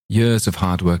 Years of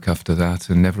hard work after that,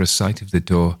 and never a sight of the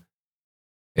door.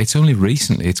 It's only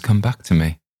recently it's come back to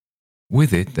me.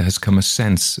 With it there has come a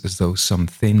sense as though some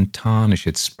thin tarnish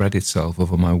had spread itself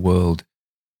over my world.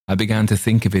 I began to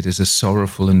think of it as a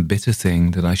sorrowful and bitter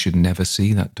thing that I should never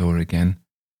see that door again.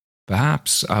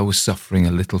 Perhaps I was suffering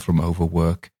a little from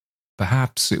overwork.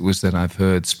 Perhaps it was that I've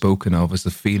heard spoken of as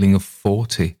the feeling of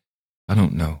 40. I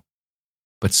don't know.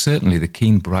 But certainly the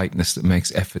keen brightness that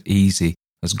makes effort easy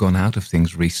has gone out of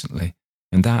things recently,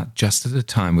 and that just at a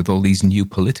time with all these new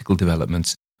political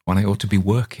developments when I ought to be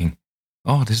working.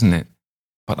 Odd, isn't it?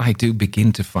 But I do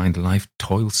begin to find life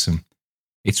toilsome.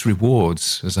 Its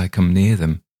rewards, as I come near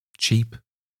them, cheap.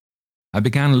 I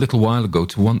began a little while ago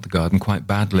to want the garden quite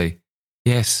badly.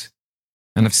 Yes,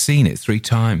 and I've seen it 3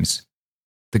 times.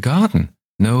 The garden?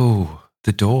 No,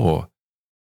 the door.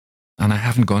 And I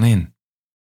haven't gone in.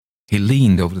 He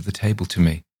leaned over the table to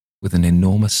me, with an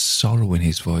enormous sorrow in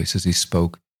his voice as he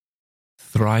spoke.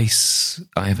 Thrice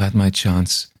I have had my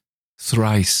chance.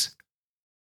 Thrice.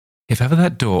 If ever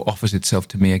that door offers itself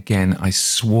to me again, I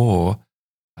swore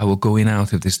I will go in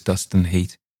out of this dust and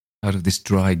heat, out of this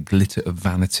dry glitter of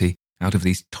vanity, out of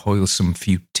these toilsome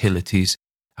futilities.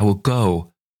 I will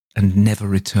go and never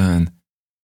return.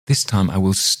 This time I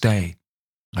will stay.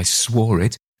 I swore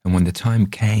it, and when the time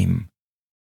came,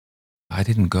 I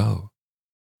didn't go.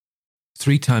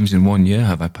 3 times in 1 year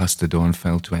have I passed the door and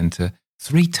failed to enter.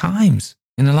 3 times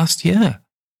in the last year.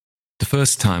 The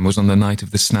first time was on the night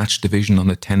of the snatched division on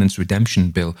the Tenants'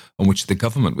 Redemption Bill, on which the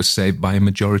government was saved by a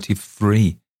majority of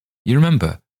 3. You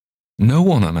remember? No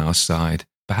one on our side,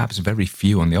 perhaps very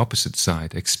few on the opposite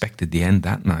side, expected the end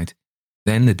that night.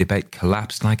 Then the debate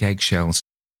collapsed like eggshells.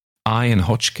 I and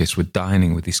Hotchkiss were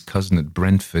dining with his cousin at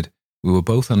Brentford. We were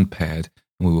both unpaired,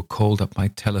 and we were called up by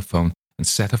telephone and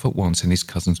set off at once in his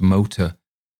cousin's motor.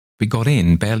 We got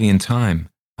in barely in time,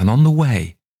 and on the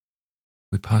way,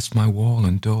 we passed my wall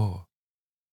and door,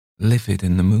 livid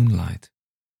in the moonlight,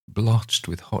 blotched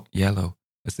with hot yellow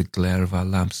as the glare of our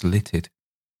lamps lit it,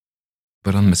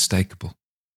 but unmistakable.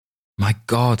 My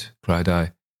God, cried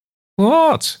I.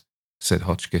 What? Said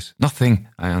Hotchkiss. Nothing,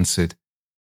 I answered.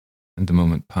 and the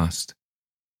moment passed.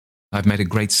 "I've made a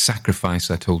great sacrifice,"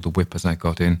 I told the whip as I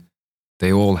got in.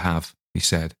 "They all have," he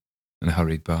said, and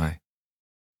hurried by.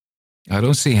 I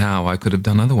don't see how I could have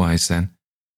done otherwise then.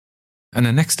 And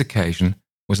the next occasion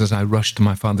was as I rushed to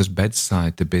my father's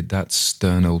bedside to bid that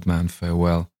stern old man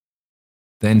farewell.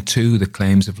 Then, too, the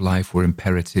claims of life were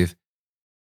imperative.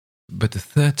 But the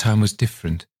third time was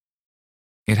different.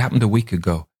 It happened a week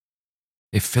ago.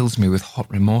 It fills me with hot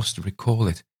remorse to recall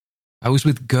it. I was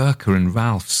with Gurkha and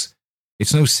Ralph's.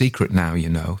 It's no secret now, you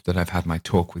know, that I've had my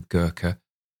talk with Gurkha.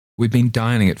 We'd been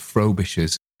dining at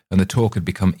Frobisher's, and the talk had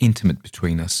become intimate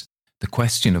between us. The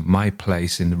question of my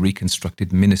place in the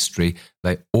reconstructed ministry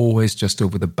lay always just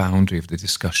over the boundary of the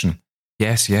discussion.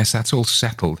 Yes, that's all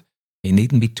settled. It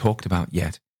needn't be talked about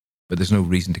yet, but there's no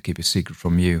reason to keep a secret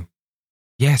from you.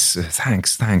 Yes,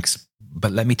 thanks,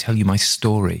 but let me tell you my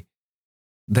story.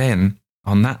 Then,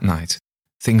 on that night,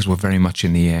 things were very much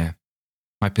in the air.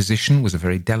 My position was a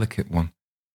very delicate one.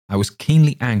 I was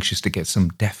keenly anxious to get some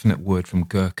definite word from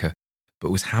Gurkha,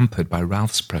 but was hampered by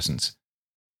Ralph's presence.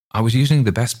 I was using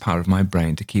the best part of my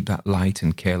brain to keep that light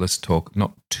and careless talk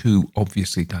not too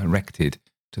obviously directed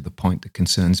to the point that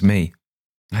concerns me.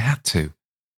 I had to.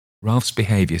 Ralph's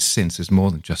behaviour since has more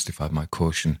than justified my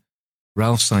caution.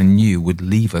 Ralph's, I knew, would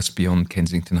leave us beyond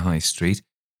Kensington High Street,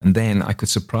 and then I could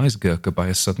surprise Gurkha by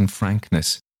a sudden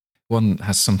frankness. One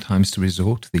has sometimes to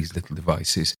resort to these little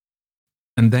devices.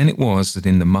 And then it was that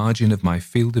in the margin of my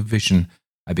field of vision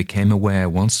I became aware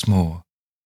once more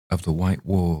of the white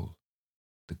wall,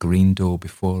 the green door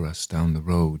before us down the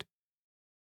road.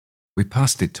 We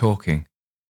passed it talking.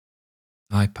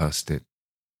 I passed it.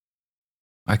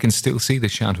 I can still see the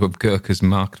shadow of Gurkha's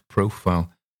marked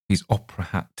profile, his opera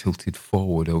hat tilted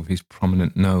forward over his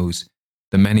prominent nose,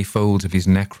 the many folds of his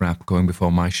neck wrap going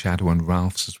before my shadow and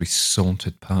Ralph's as we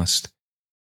sauntered past.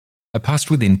 I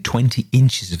passed within 20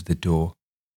 inches of the door.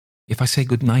 If I say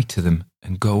good night to them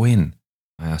and go in,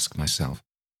 I asked myself,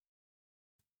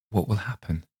 what will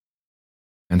happen?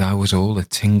 And I was all a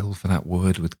tingle for that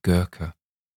word with Gurkha.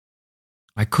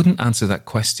 I couldn't answer that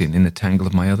question in the tangle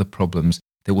of my other problems.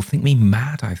 They will think me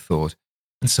mad, I thought.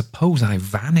 And suppose I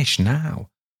vanish now?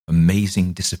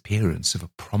 Amazing disappearance of a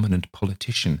prominent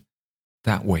politician.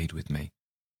 That weighed with me.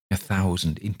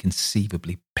 1,000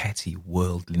 inconceivably petty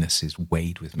worldlinesses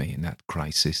weighed with me in that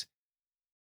crisis.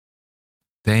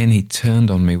 Then he turned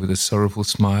on me with a sorrowful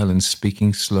smile and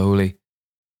speaking slowly.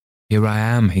 "Here I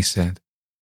am," he said.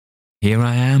 "Here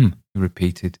I am," he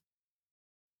repeated.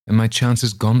 "And my chance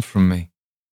has gone from me.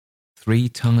 3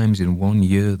 times in 1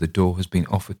 year the door has been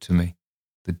offered to me,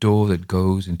 the door that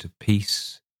goes into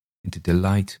peace, into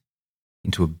delight,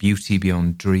 into a beauty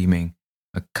beyond dreaming,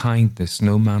 a kindness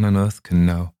no man on earth can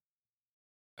know.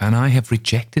 And I have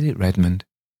rejected it, Redmond.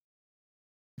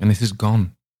 And it has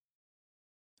gone.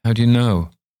 How do you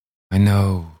know? I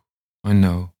know.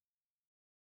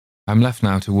 I'm left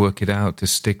now to work it out, to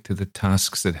stick to the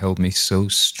tasks that held me so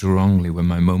strongly when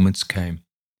my moments came.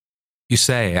 You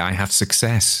say I have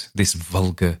success, this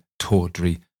vulgar,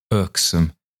 tawdry,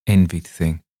 irksome, envied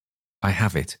thing. I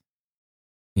have it."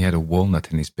 He had a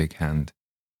walnut in his big hand.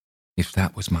 "If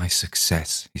that was my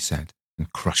success," he said,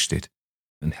 and crushed it,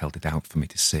 and held it out for me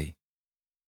to see.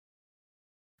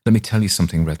 "Let me tell you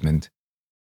something, Redmond.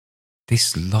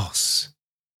 This loss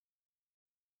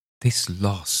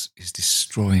is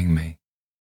destroying me.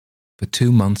 For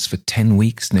 2 months, for 10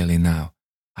 weeks nearly now,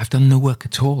 I've done no work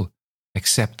at all,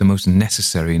 except the most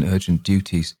necessary and urgent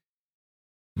duties.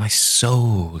 My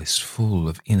soul is full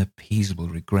of inappeasable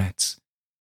regrets.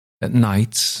 At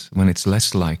nights, when it's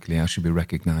less likely I should be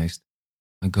recognized,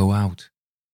 I go out.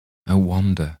 I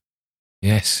wander.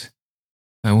 Yes,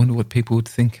 I wonder what people would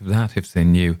think of that if they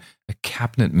knew. A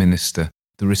cabinet minister,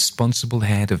 the responsible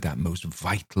head of that most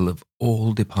vital of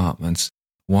all departments,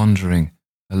 wandering,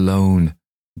 alone,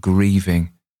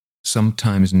 grieving,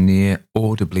 sometimes near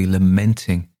audibly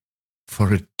lamenting,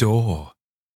 for a door,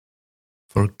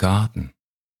 for a garden."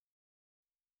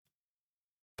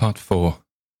 Part 4.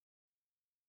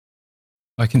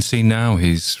 I can see now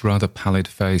his rather pallid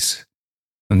face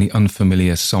and the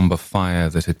unfamiliar sombre fire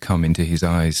that had come into his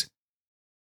eyes.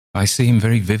 I see him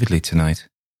very vividly tonight.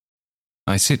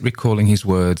 I sit recalling his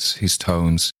words, his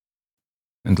tones,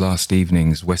 and last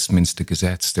evening's Westminster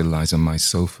Gazette still lies on my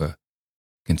sofa,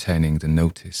 containing the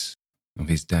notice of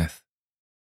his death.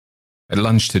 At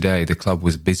lunch today, the club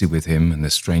was busy with him and the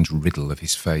strange riddle of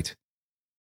his fate.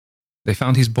 They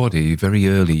found his body very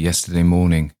early yesterday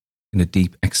morning in a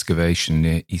deep excavation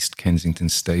near East Kensington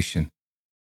Station.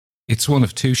 It's one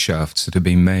of 2 shafts that have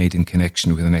been made in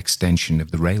connection with an extension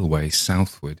of the railway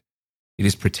southward. It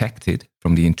is protected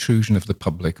from the intrusion of the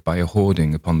public by a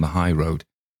hoarding upon the high road,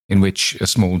 in which a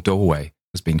small doorway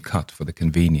has been cut for the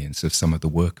convenience of some of the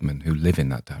workmen who live in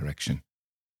that direction.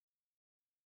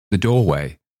 The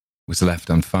doorway was left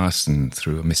unfastened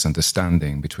through a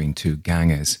misunderstanding between two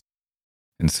gangers,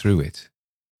 and through it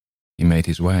he made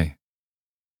his way.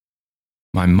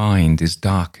 My mind is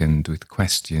darkened with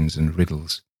questions and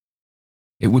riddles.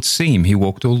 It would seem he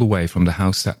walked all the way from the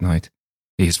house that night.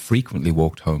 He has frequently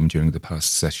walked home during the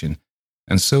past session,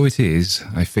 and so it is,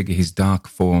 I figure his dark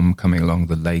form coming along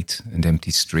the late and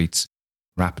empty streets,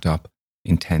 wrapped up,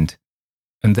 intent.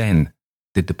 And then,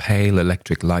 did the pale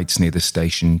electric lights near the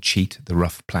station cheat the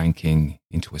rough planking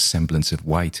into a semblance of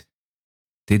white?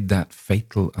 Did that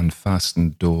fatal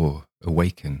unfastened door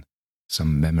awaken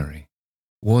some memory?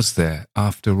 Was there,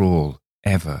 after all,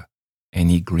 ever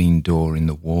any green door in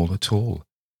the wall at all?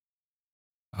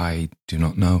 I do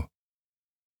not know.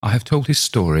 I have told his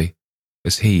story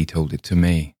as he told it to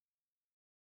me.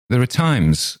 There are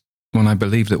times when I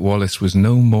believe that Wallace was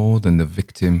no more than the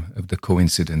victim of the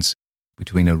coincidence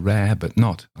between a rare but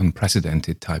not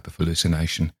unprecedented type of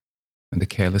hallucination and a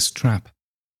careless trap.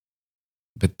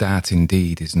 But that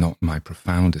indeed is not my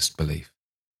profoundest belief.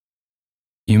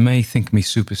 You may think me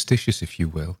superstitious, if you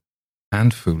will,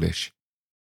 and foolish,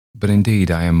 but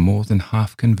indeed I am more than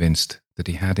half convinced that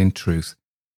he had in truth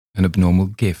an abnormal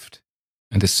gift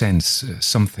and a sense,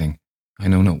 something, I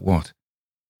know not what,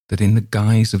 that in the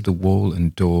guise of the wall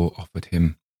and door offered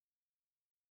him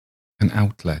an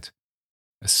outlet,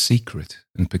 a secret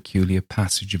and peculiar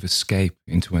passage of escape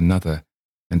into another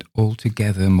and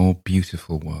altogether more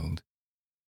beautiful world.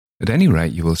 At any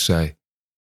rate, you will say,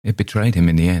 it betrayed him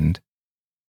in the end.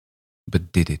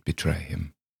 But did it betray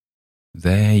him?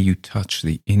 There you touch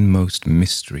the inmost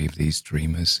mystery of these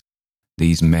dreamers,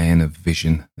 these men of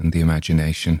vision and the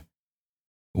imagination.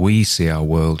 We see our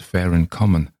world fair and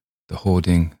common, the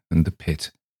hoarding and the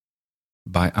pit.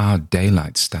 By our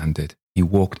daylight standard, he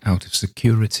walked out of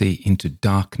security into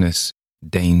darkness,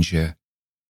 danger,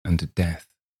 and death.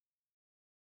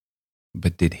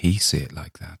 But did he see it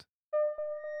like that?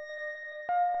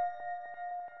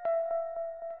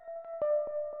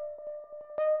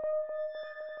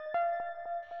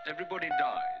 Everybody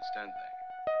dies, don't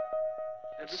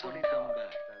they? Everybody come back, don't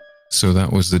they? So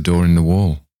that was The Door in the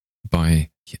Wall by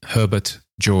Herbert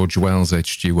George Wells,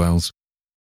 H.G. Wells.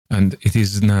 And it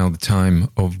is now the time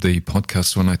of the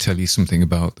podcast when I tell you something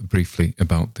briefly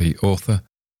about the author,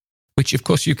 which of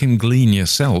course you can glean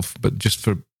yourself, but just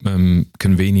for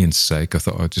convenience sake, I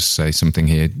thought I'd just say something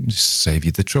here, just save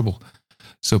you the trouble.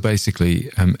 So basically,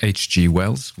 H.G.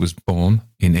 Wells was born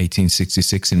in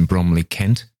 1866 in Bromley,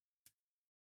 Kent,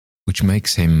 which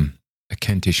makes him a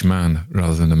Kentish man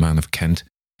rather than a man of Kent.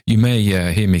 You may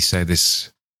hear me say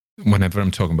this whenever I'm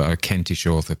talking about a Kentish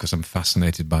author, because I'm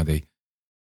fascinated by the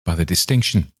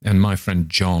distinction. And my friend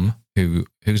John,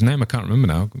 whose name I can't remember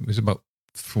now, it was about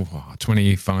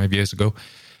 25 years ago,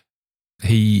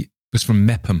 he was from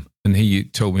Mepham, and he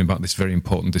told me about this very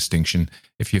important distinction.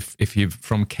 If you're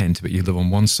from Kent, but you live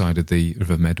on one side of the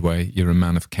River Medway, you're a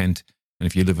man of Kent, and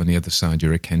if you live on the other side,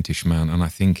 you're a Kentish man. And I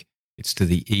think it's to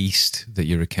the east that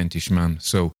you're a Kentish man.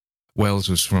 So Wells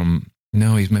was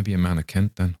he's maybe a man of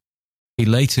Kent then. He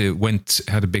later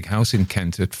had a big house in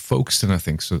Kent at Folkestone, I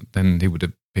think, so then he would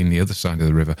have been the other side of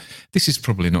the river. This is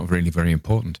probably not really very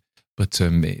important, but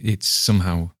it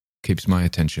somehow keeps my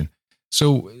attention.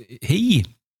 So he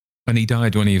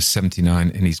died when he was 79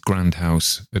 in his grand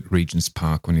house at Regent's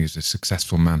Park when he was a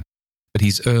successful man. But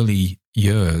his early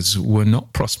years were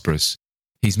not prosperous.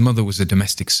 His mother was a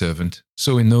domestic servant.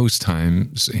 So in those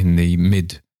times, in the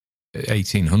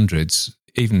mid-1800s,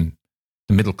 even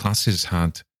the middle classes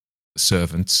had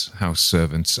servants, house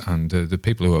servants, and the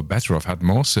people who were better off had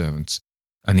more servants.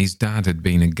 And his dad had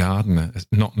been a gardener,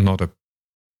 not a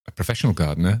professional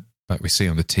gardener like we see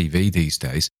on the TV these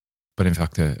days, but in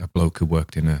fact a bloke who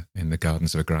worked in the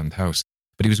gardens of a grand house.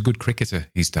 But he was a good cricketer,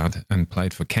 his dad, and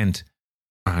played for Kent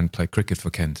and played cricket for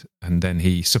Kent. And then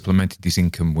he supplemented his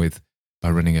income by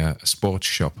running a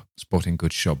sporting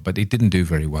goods shop, but he didn't do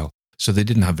very well. So they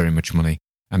didn't have very much money.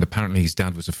 And apparently his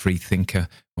dad was a free thinker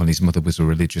while his mother was a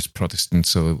religious Protestant,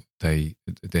 so they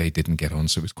didn't get on,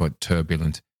 so it was quite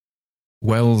turbulent.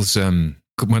 Wells,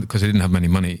 because he didn't have any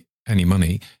money,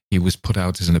 he was put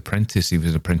out as an apprentice. He was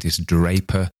an apprentice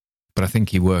draper, but I think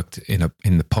he worked in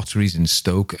the potteries in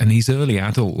Stoke, and his early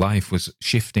adult life was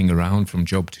shifting around from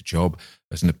job to job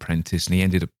as an apprentice, and he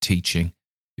ended up teaching.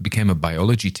 He became a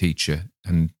biology teacher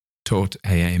and taught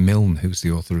A.A. Milne, who's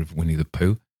the author of Winnie the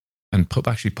Pooh, and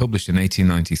actually published in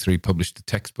 1893, published a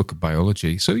textbook of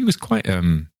biology. So he was quite,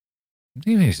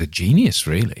 he was a genius,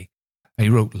 really. And he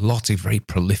wrote lots, a very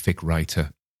prolific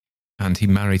writer. And he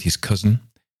married his cousin,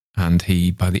 And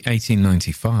he, by the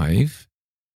 1895,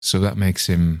 so that makes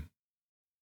him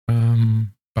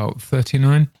about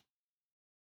 39.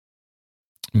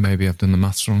 Maybe I've done the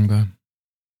maths wrong there.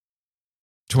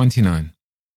 29,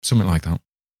 something like that.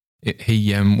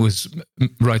 He was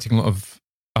writing a lot of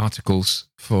articles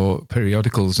for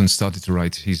periodicals and started to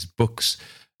write his books.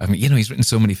 I mean, he's written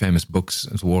so many famous books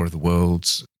as War of the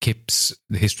Worlds, Kipps,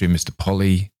 The History of Mr.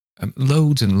 Polly,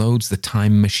 loads and loads, The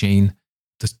Time Machine.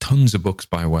 There's tons of books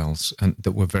by Wells and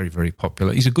that were very, very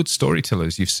popular. He's a good storyteller,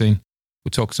 as you've seen.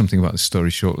 We'll talk something about the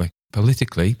story shortly.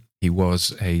 Politically, he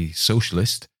was a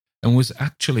socialist and was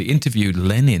actually interviewed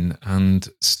Lenin and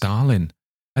Stalin.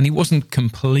 And he wasn't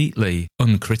completely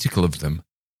uncritical of them,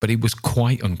 but he was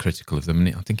quite uncritical of them.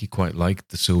 And I think he quite liked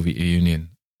the Soviet Union.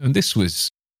 And this was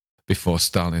before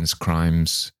Stalin's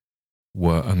crimes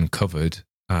were uncovered.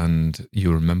 And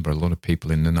you remember a lot of people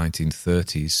in the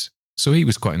 1930s. So he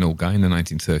was quite an old guy in the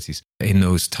 1930s. In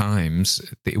those times,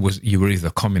 you were either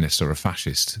a communist or a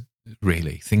fascist,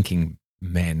 really. Thinking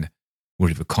men were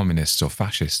either communists or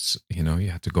fascists. You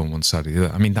had to go on one side or the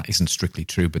other. I mean, that isn't strictly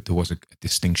true, but there was a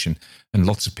distinction. And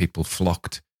lots of people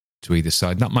flocked to either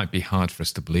side. That might be hard for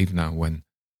us to believe now when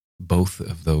both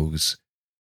of those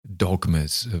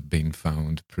dogmas have been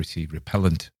found pretty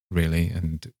repellent, really,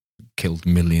 and killed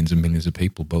millions and millions of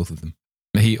people, both of them.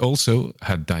 He also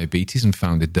had diabetes and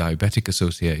founded Diabetic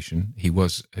Association. He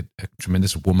was a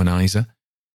tremendous womanizer.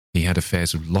 He had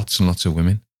affairs with lots and lots of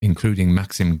women, including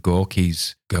Maxim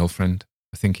Gorky's girlfriend.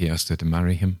 I think he asked her to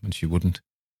marry him and she wouldn't.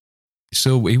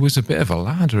 So he was a bit of a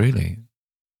lad, really.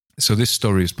 So this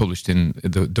story is published in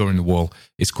During the Wall.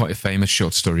 It's quite a famous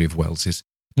short story of Wells's.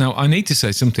 Now, I need to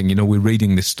say something. We're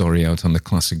reading this story out on the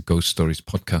Classic Ghost Stories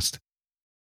podcast.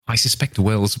 I suspect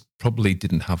Wells probably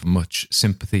didn't have much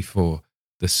sympathy for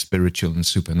the spiritual and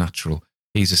supernatural.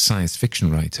 He's a science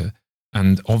fiction writer.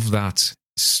 And of that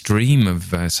stream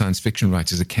of science fiction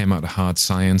writers that came out of hard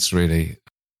science, really,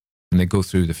 and they go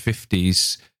through the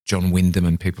 50s, John Wyndham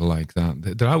and people like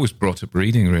that I was brought up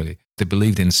reading, really. They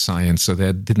believed in science, so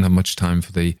they didn't have much time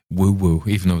for the woo-woo,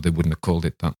 even though they wouldn't have called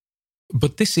it that.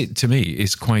 But this, to me,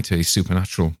 is quite a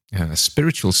supernatural,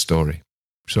 spiritual story.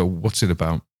 So what's it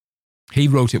about? He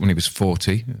wrote it when he was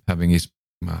 40, having his,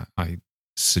 I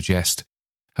suggest,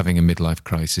 having a midlife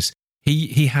crisis.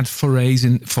 He had forays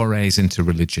into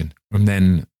religion and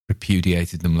then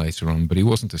repudiated them later on, but he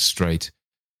wasn't a straight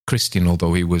Christian,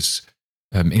 although he was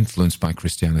influenced by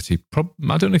Christianity.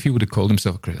 I don't know if he would have called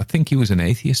himself a Christian. I think he was an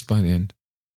atheist by the end.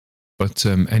 But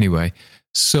anyway,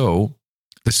 so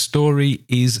the story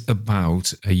is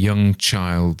about a young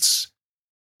child's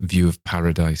view of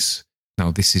paradise.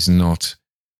 Now, this is not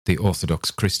the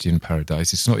Orthodox Christian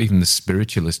paradise. It's not even the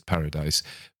spiritualist paradise,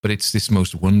 but it's this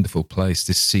most wonderful place,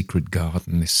 this secret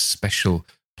garden, this special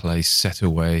place set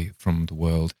away from the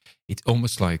world. It's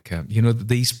almost like,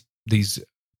 these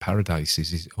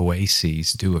paradises, these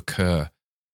oases do occur.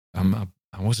 I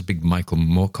was a big Michael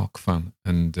Moorcock fan,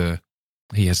 and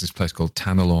he has this place called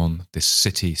Tanelorn, this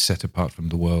city set apart from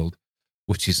the world,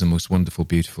 which is the most wonderful,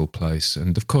 beautiful place.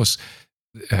 And of course,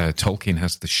 Tolkien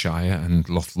has the Shire and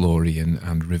Lothlorien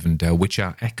and Rivendell, which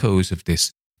are echoes of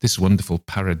this wonderful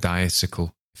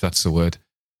paradisiacal, if that's the word,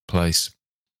 place.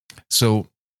 So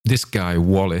this guy,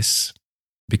 Wallace,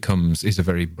 is a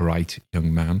very bright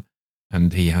young man,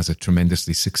 and he has a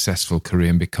tremendously successful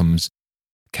career and becomes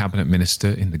cabinet minister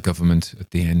in the government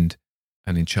at the end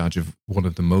and in charge of one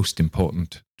of the most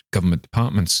important government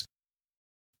departments.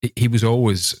 He was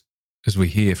always, as we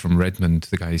hear from Redmond,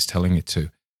 the guy he's telling it to,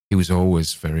 he was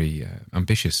always very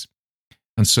ambitious.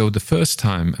 And so the first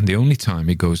time and the only time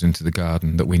he goes into the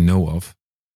garden that we know of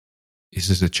is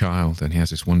as a child, and he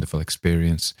has this wonderful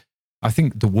experience. I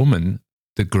think the woman,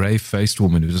 the grave-faced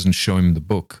woman who doesn't show him the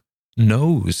book,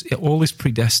 knows all is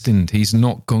predestined. He's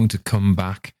not going to come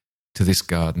back to this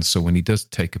garden. So when he does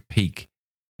take a peek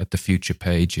at the future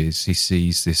pages, he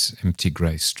sees this empty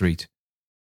grey street.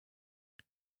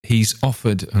 He's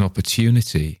offered an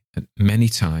opportunity many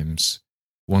times.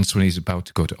 Once when he's about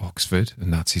to go to Oxford,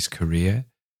 and that's his career.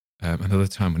 Another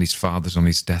time when his father's on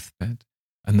his deathbed.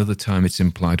 Another time it's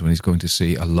implied when he's going to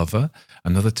see a lover.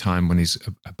 Another time when he's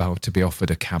about to be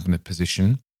offered a cabinet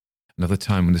position. Another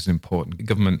time when there's an important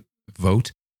government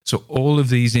vote. So all of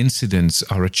these incidents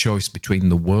are a choice between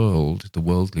the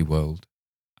worldly world,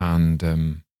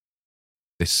 and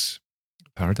this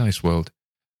paradise world.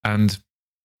 And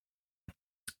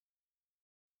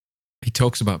he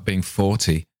talks about being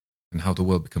 40 and how the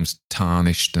world becomes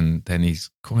tarnished, and then he's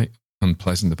quite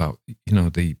unpleasant about,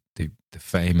 the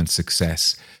fame and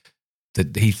success,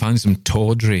 that he finds them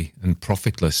tawdry and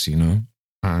profitless,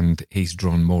 and he's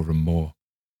drawn more and more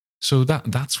So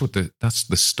that's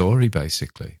the story,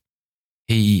 basically.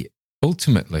 He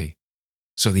ultimately,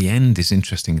 so the end is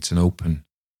interesting. It's an open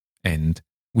end.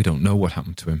 We don't know what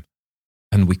happened to him.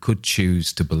 And we could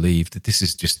choose to believe that this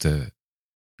is just a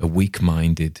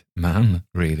weak-minded man,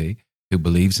 really, who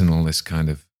believes in all this kind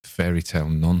of fairy tale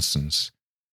nonsense.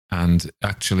 And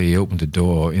actually he opened a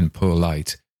door in poor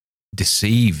light,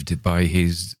 deceived by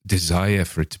his desire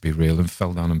for it to be real, and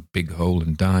fell down a big hole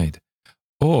and died.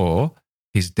 Or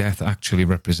his death actually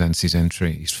represents his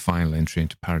final entry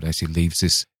into paradise. He leaves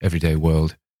this everyday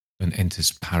world and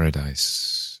enters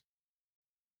paradise.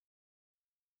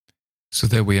 So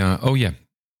there we are. Oh, yeah.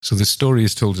 So the story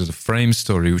is told as a frame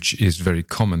story, which is very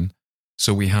common.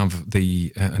 So we have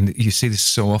and you see this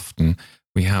so often,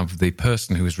 we have the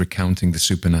person who is recounting the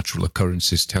supernatural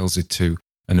occurrences, tells it to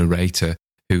a narrator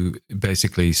who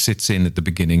basically sits in at the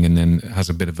beginning and then has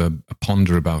a bit of a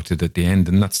ponder about it at the end.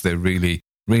 And that's their really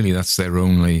that's their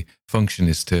only function,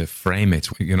 is to frame it,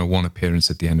 one appearance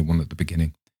at the end and one at the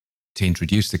beginning, to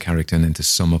introduce the character and then to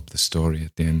sum up the story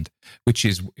at the end, which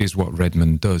is what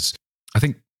Redmond does. I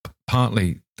think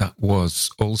partly that was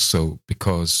also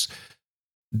because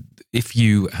if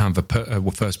you have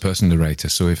a first-person narrator,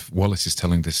 so if Wallace is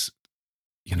telling this,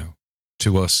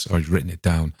 to us, or he's written it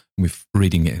down, and we're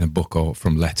reading it in a book or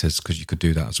from letters, because you could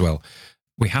do that as well,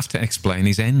 we have to explain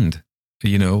his end,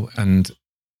 and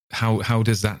how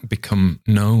does that become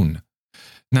known?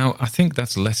 Now, I think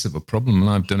that's less of a problem, and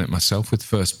I've done it myself with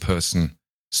first-person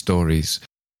stories.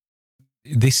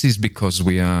 This is because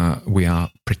we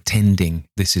are pretending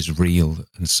this is real.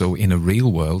 And so in a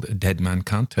real world, a dead man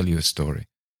can't tell you a story.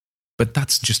 But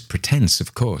that's just pretense,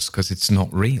 of course, because it's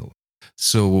not real.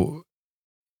 So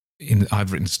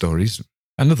I've written stories,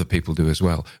 and other people do as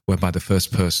well, whereby the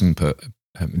first person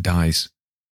dies,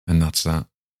 and that's that.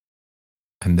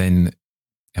 And then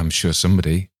I'm sure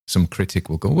some critic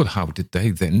will go, well, how did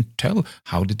they then tell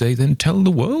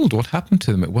the world what happened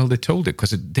to them? Well, they told it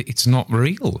because it's not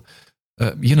real.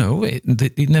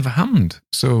 It never happened.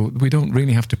 So we don't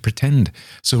really have to pretend.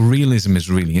 So realism is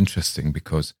really interesting,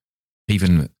 because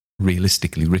even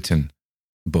realistically written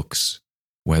books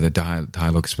where the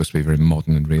dialogue is supposed to be very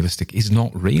modern and realistic is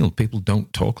not real. People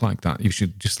don't talk like that. You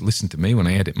should just listen to me when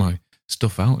I edit my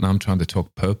stuff out, and I'm trying to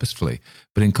talk purposefully.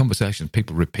 But in conversation,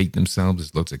 people repeat themselves.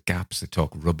 There's loads of gaps. They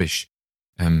talk rubbish.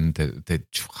 And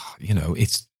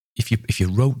it's if you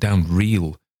wrote down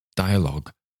real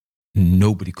dialogue,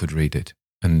 nobody could read it.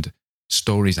 And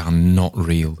stories are not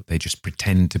real. They just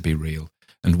pretend to be real.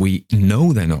 And we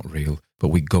know they're not real, but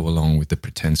we go along with the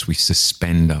pretense. We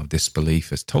suspend our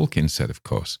disbelief, as Tolkien said, of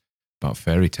course, about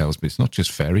fairy tales. But it's not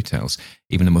just fairy tales.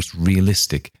 Even the most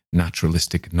realistic,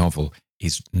 naturalistic novel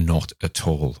is not at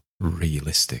all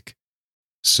realistic.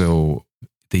 So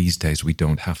these days we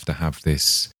don't have to have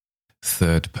this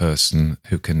third person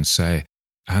who can say,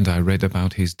 and I read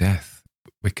about his death.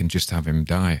 We can just have him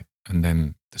die, and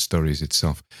then the story is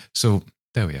itself. So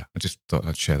there we are. I just thought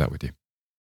I'd share that with you.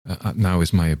 Now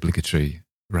is my obligatory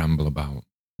ramble about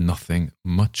nothing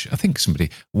much. I think somebody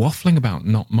waffling about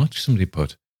not much, somebody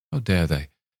put. How dare they?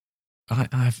 I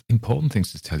have important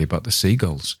things to tell you about the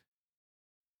seagulls.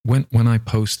 When I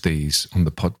post these on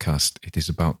the podcast, it is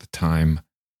about the time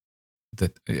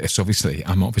that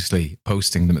I'm obviously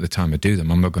posting them at the time I do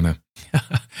them. I'm not going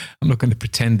to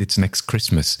pretend it's next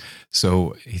Christmas.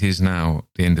 So it is now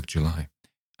the end of July.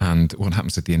 And what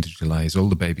happens at the end of July is all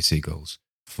the baby seagulls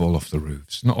fall off the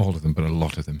roofs. Not all of them, but a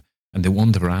lot of them. And they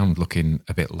wander around looking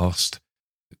a bit lost.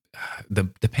 The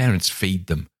parents feed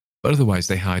them, but otherwise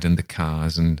they hide under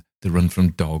cars and they run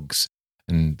from dogs,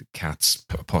 and cats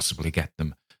possibly get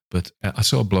them. But I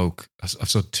saw a bloke, I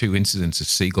saw 2 incidents of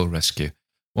seagull rescue.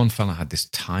 One fella had this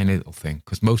tiny little thing,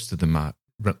 because most of them are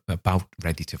about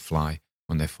ready to fly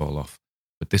when they fall off.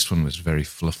 But this one was very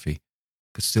fluffy,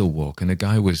 could still walk. And a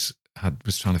guy was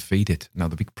trying to feed it. Now,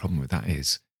 the big problem with that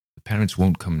is the parents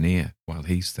won't come near while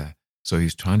he's there. So he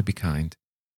was trying to be kind,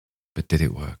 but did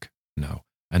it work? No.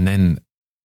 And then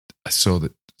I saw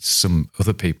that some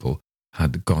other people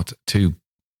had got 2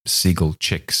 seagull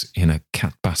chicks in a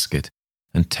cat basket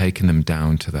and taken them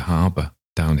down to the harbour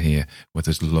down here where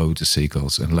there's loads of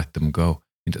seagulls, and let them go.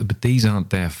 But these aren't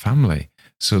their family,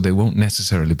 so they won't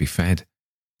necessarily be fed.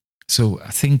 So I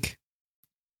think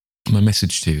my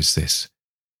message to you is this.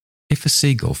 If a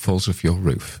seagull falls off your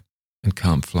roof and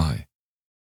can't fly,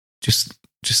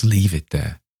 just leave it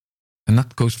there. And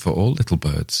that goes for all little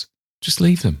birds. Just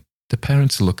leave them. The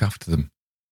parents will look after them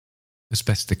as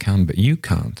best they can, but you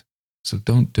can't. So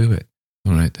don't do it.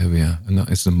 All right, there we are. And that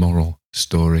is the moral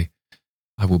story.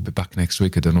 I will be back next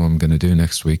week. I don't know what I'm going to do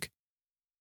next week.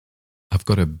 I've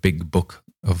got a big book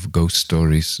of ghost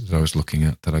stories that I was looking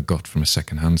at that I got from a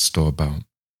second-hand store about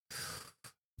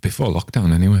before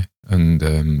lockdown anyway. And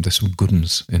there's some good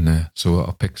ones in there, so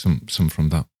I'll pick some from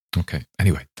that. Okay,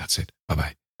 anyway, that's it.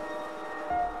 Bye-bye.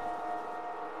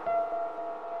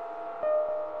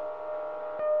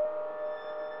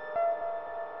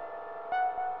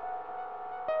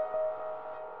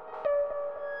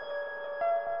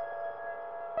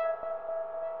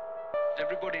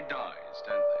 Everybody dies,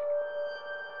 don't they?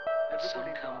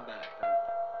 Everybody come back, don't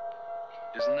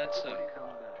they? Isn't that so?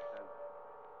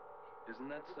 Isn't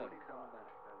that so?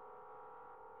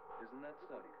 Isn't that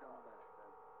so?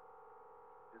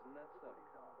 Isn't that so?